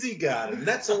funky dizzy garden.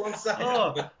 That's all I'm saying.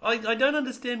 Oh, I don't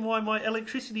understand why my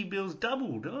electricity bill's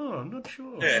doubled. Oh, I'm not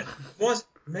sure. Yeah. Why's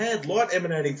mad light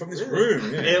emanating from this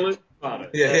room? Yeah. Heirloom tomato.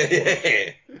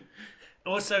 Yeah.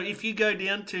 Also, if you go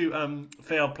down to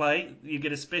Foul Play, you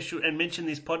get a special, and mention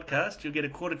this podcast, you'll get a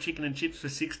quarter chicken and chips for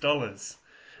 $6.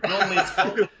 Normally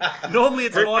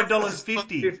it's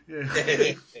 $5.50.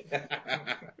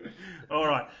 Yeah. All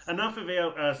right. Enough of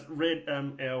our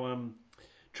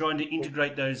trying to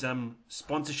integrate those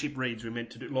sponsorship reads we're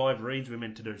meant to do, live reads we're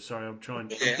meant to do. Sorry, I'm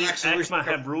trying. I think ACMA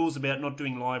have rules about not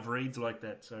doing live reads like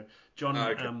that. So John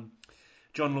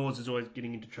Laws is always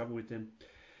getting into trouble with them.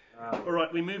 All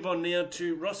right, we move on now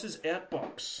to Ross's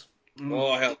Outbox.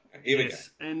 Oh, hell. Here we go.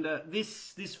 And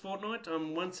this fortnight,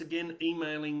 I'm once again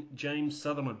emailing James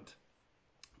Sutherland.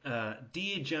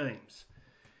 Dear James,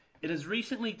 it has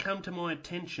recently come to my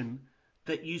attention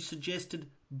that you suggested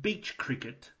beach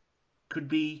cricket could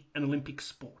be an Olympic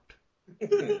sport.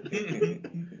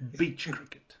 Beach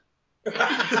cricket.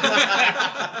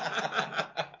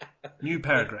 New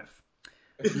paragraph.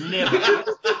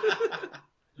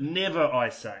 Never, I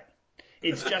say.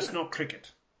 It's just not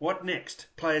cricket. What next?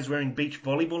 Players wearing beach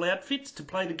volleyball outfits to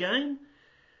play the game?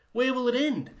 Where will it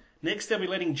end? Next they'll be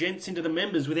letting gents into the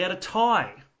members without a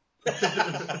tie.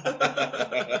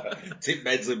 Tip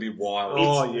Mads would be wild.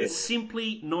 Oh, It's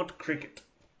simply not cricket.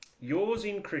 Yours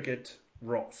in cricket,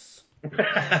 Ross.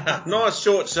 Nice,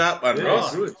 short, sharp one,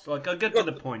 Ross. Right. So I'll get to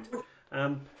the point.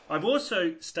 I've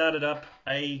also started up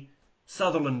a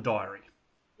Sutherland diary.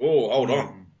 Oh, hold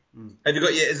on. Have you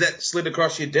got is that slid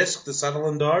across your desk, the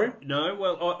Sutherland diary? No,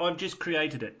 well, I've just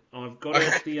created it. I've got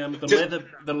out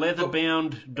the leather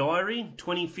bound diary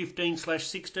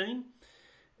 2015/16,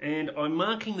 and I'm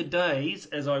marking the days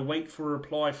as I wait for a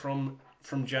reply from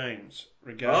James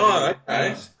regarding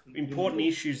these important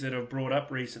issues that I've brought up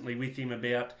recently with him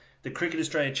about the Cricket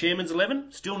Australia Chairman's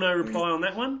 11. Still no reply on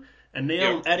that one, and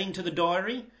now I'm adding to the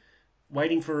diary,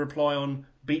 waiting for a reply on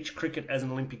beach cricket as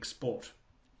an Olympic sport.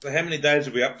 So how many days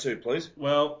are we up to, please?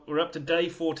 Well, we're up to day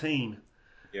 14.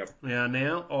 Yep. We are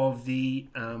now of the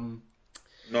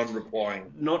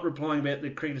Non-replying. not replying about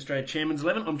the Cricket Australia Chairman's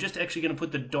 11. I'm just actually going to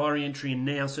put the diary entry in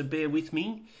now, so bear with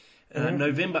me.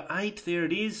 November 8th, there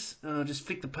it is. Just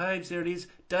flick the page, there it is.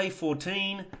 Day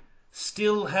 14.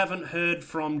 Still haven't heard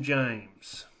from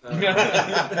James. All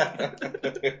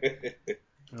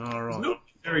right. Not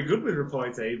very good with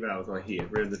replying to emails, I hear,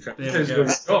 around the track. There we go.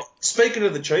 Speaking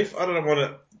of the Chief, I don't want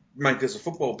to make this a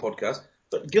football podcast,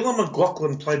 but Gillon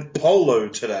McLaughlin played polo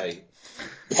today.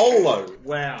 Polo.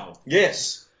 Wow.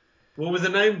 Yes. Well, with the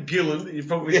name Gillen, you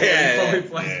probably Yeah.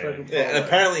 plays polo. Yeah, and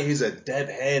apparently he's a dab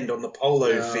hand on the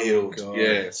polo field. God.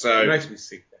 Yeah, so It makes me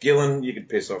sick. Gillon, you can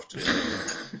piss off too.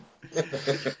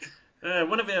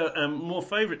 One of our more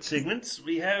favourite segments,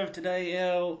 we have today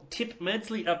our Tip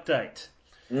Madsley update.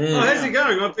 Oh, how's it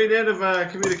going? I've been out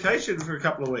of communication for a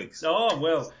couple of weeks. Oh,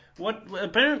 well,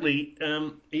 apparently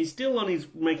he's still on his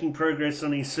making progress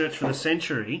on his search for the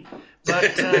century,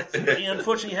 but he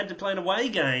unfortunately had to play an away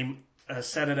game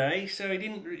Saturday, so he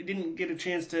didn't get a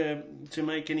chance to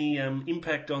make any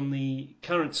impact on the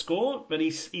current score, but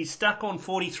he's stuck on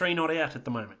 43 not out at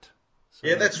the moment. So,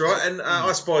 Yeah, that's right. And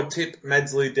I spied Tip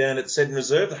Madsley down at Seddon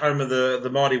Reserve, the home of the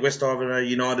mighty West Ivanhoe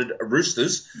United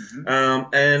Roosters.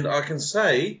 And I can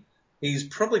say he's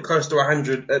probably close to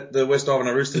 100 at the West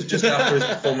Ivanhoe Roosters just after his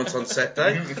performance on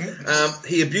Saturday.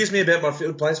 He abused me about my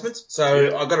field placements,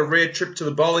 so I got a rare trip to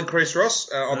the bowling crease,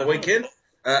 Ross, on the weekend.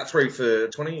 3 for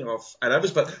 20 off 8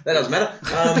 overs, but that doesn't matter.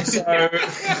 So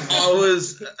I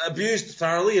was abused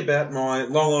thoroughly about my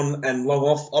long on and long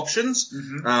off options.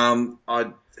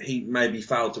 He maybe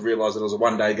failed to realise that it was a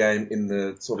one-day game in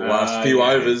the sort of last few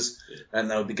overs,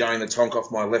 and they would be going to tonk off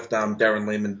my left arm Darren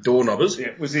Lehman doorknobbers.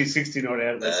 Yeah, was he 60 not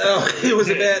out of that? He was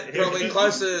about probably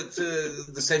closer to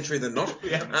the century than not.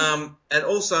 And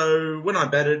also, when I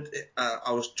batted,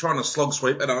 I was trying to slog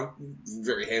sweep, and I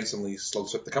very handsomely slog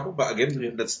swept a couple, but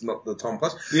again, that's not the time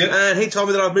plus. And he told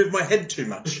me that I've moved my head too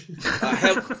much.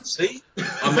 See?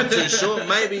 I'm not too sure.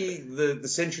 Maybe the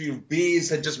century of beers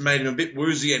had just made him a bit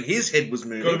woozy, and his head was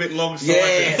moving. Got a bit long-sighted.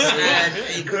 Yeah, and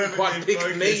he couldn't quite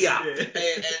pick me up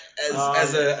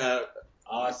as a...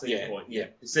 I see your point. Yeah.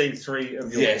 You're seeing 3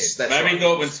 of your Yes, heads. that's Maybe right. he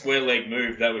thought when Square Leg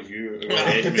moved, that was you.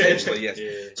 Potentially, yes.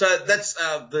 Yeah. So that's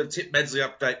the Tip Madsley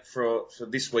update for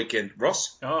this weekend.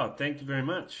 Ross? Oh, thank you very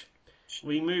much.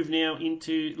 We move now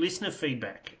into listener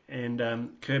feedback,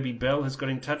 and Kirby Bell has got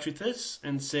in touch with us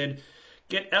and said,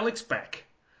 "Get Alex back.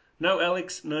 No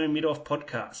Alex, no mid-off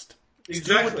podcast.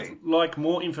 Exactly. Still would like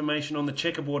more information on the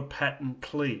checkerboard pattern,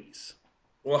 please."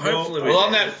 Well, hopefully Well,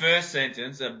 on that first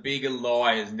sentence, a bigger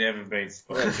lie has never been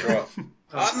spoken. That's right.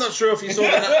 I'm not sure if you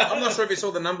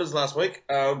saw the numbers last week,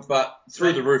 but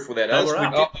through the roof without Alex. were We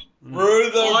up. Through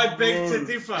the I beg to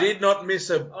differ. did not miss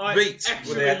a beat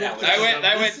actually without looked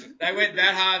Alex. They went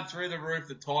that hard through the roof.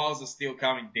 The tiles are still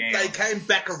coming down. They came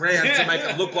back around to make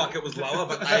it look like it was lower,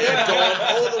 but they had gone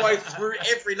all the way through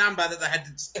every number that they had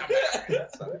to just come back around.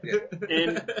 So, yeah.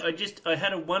 And I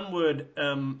had a one-word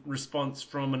response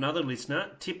from another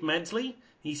listener, Tip Madsley.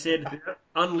 He said,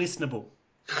 "Unlistenable."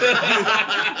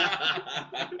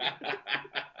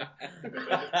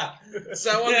 So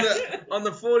on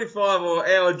the 45 or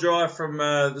hour drive from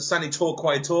the sunny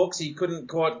Torquay Talks, he couldn't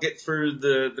quite get through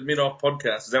the mid-off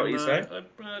podcast. Is that what you're saying? I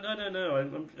don't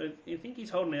know. I think he's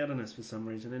holding out on us for some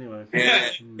reason anyway. Yeah.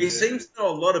 He seems to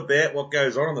know a lot about what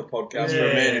goes on the podcast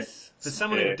for a man. Yes. For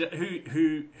someone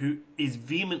who is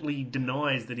vehemently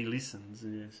denies that he listens.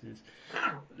 Yes.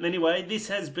 Anyway, this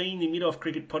has been the Mid-Off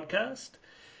Cricket Podcast.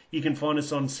 You can find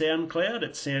us on SoundCloud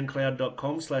at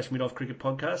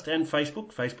soundcloud.com/midoffcricketpodcast and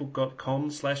Facebook,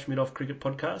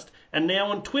 facebook.com/midoffcricketpodcast, and now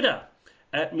on Twitter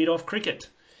at midoffcricket.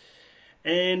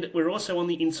 And we're also on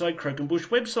the Inside Crokenbush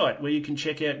website, where you can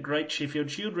check out great Sheffield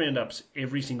Shield roundups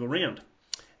every single round.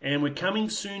 And we're coming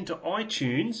soon to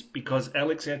iTunes because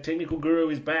Alex, our technical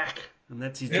guru, is back. And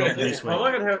that's his job this week. I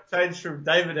like it how it changed from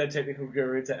David, our technical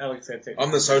guru, to Alex, our technical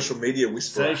I'm the social media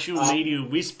whisperer. Social media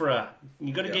whisperer.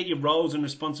 You've got to get your roles and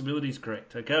responsibilities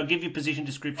correct. Okay, I'll give you position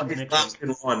descriptions next Last week.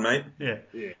 in line, mate.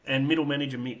 Yeah. And middle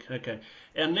manager Mick. Okay.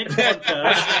 Our next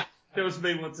podcast... Tells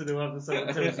me what to do after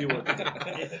someone tells you what to do.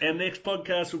 Our next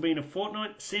podcast will be in a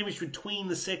fortnight, sandwiched between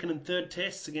the second and third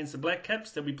tests against the Black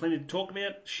Caps. There'll be plenty to talk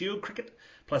about. Shield cricket,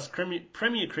 plus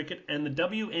Premier cricket, and the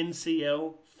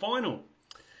WNCL final.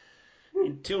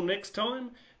 Until next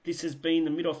time, this has been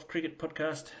the Mid-Off Cricket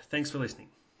Podcast. Thanks for listening.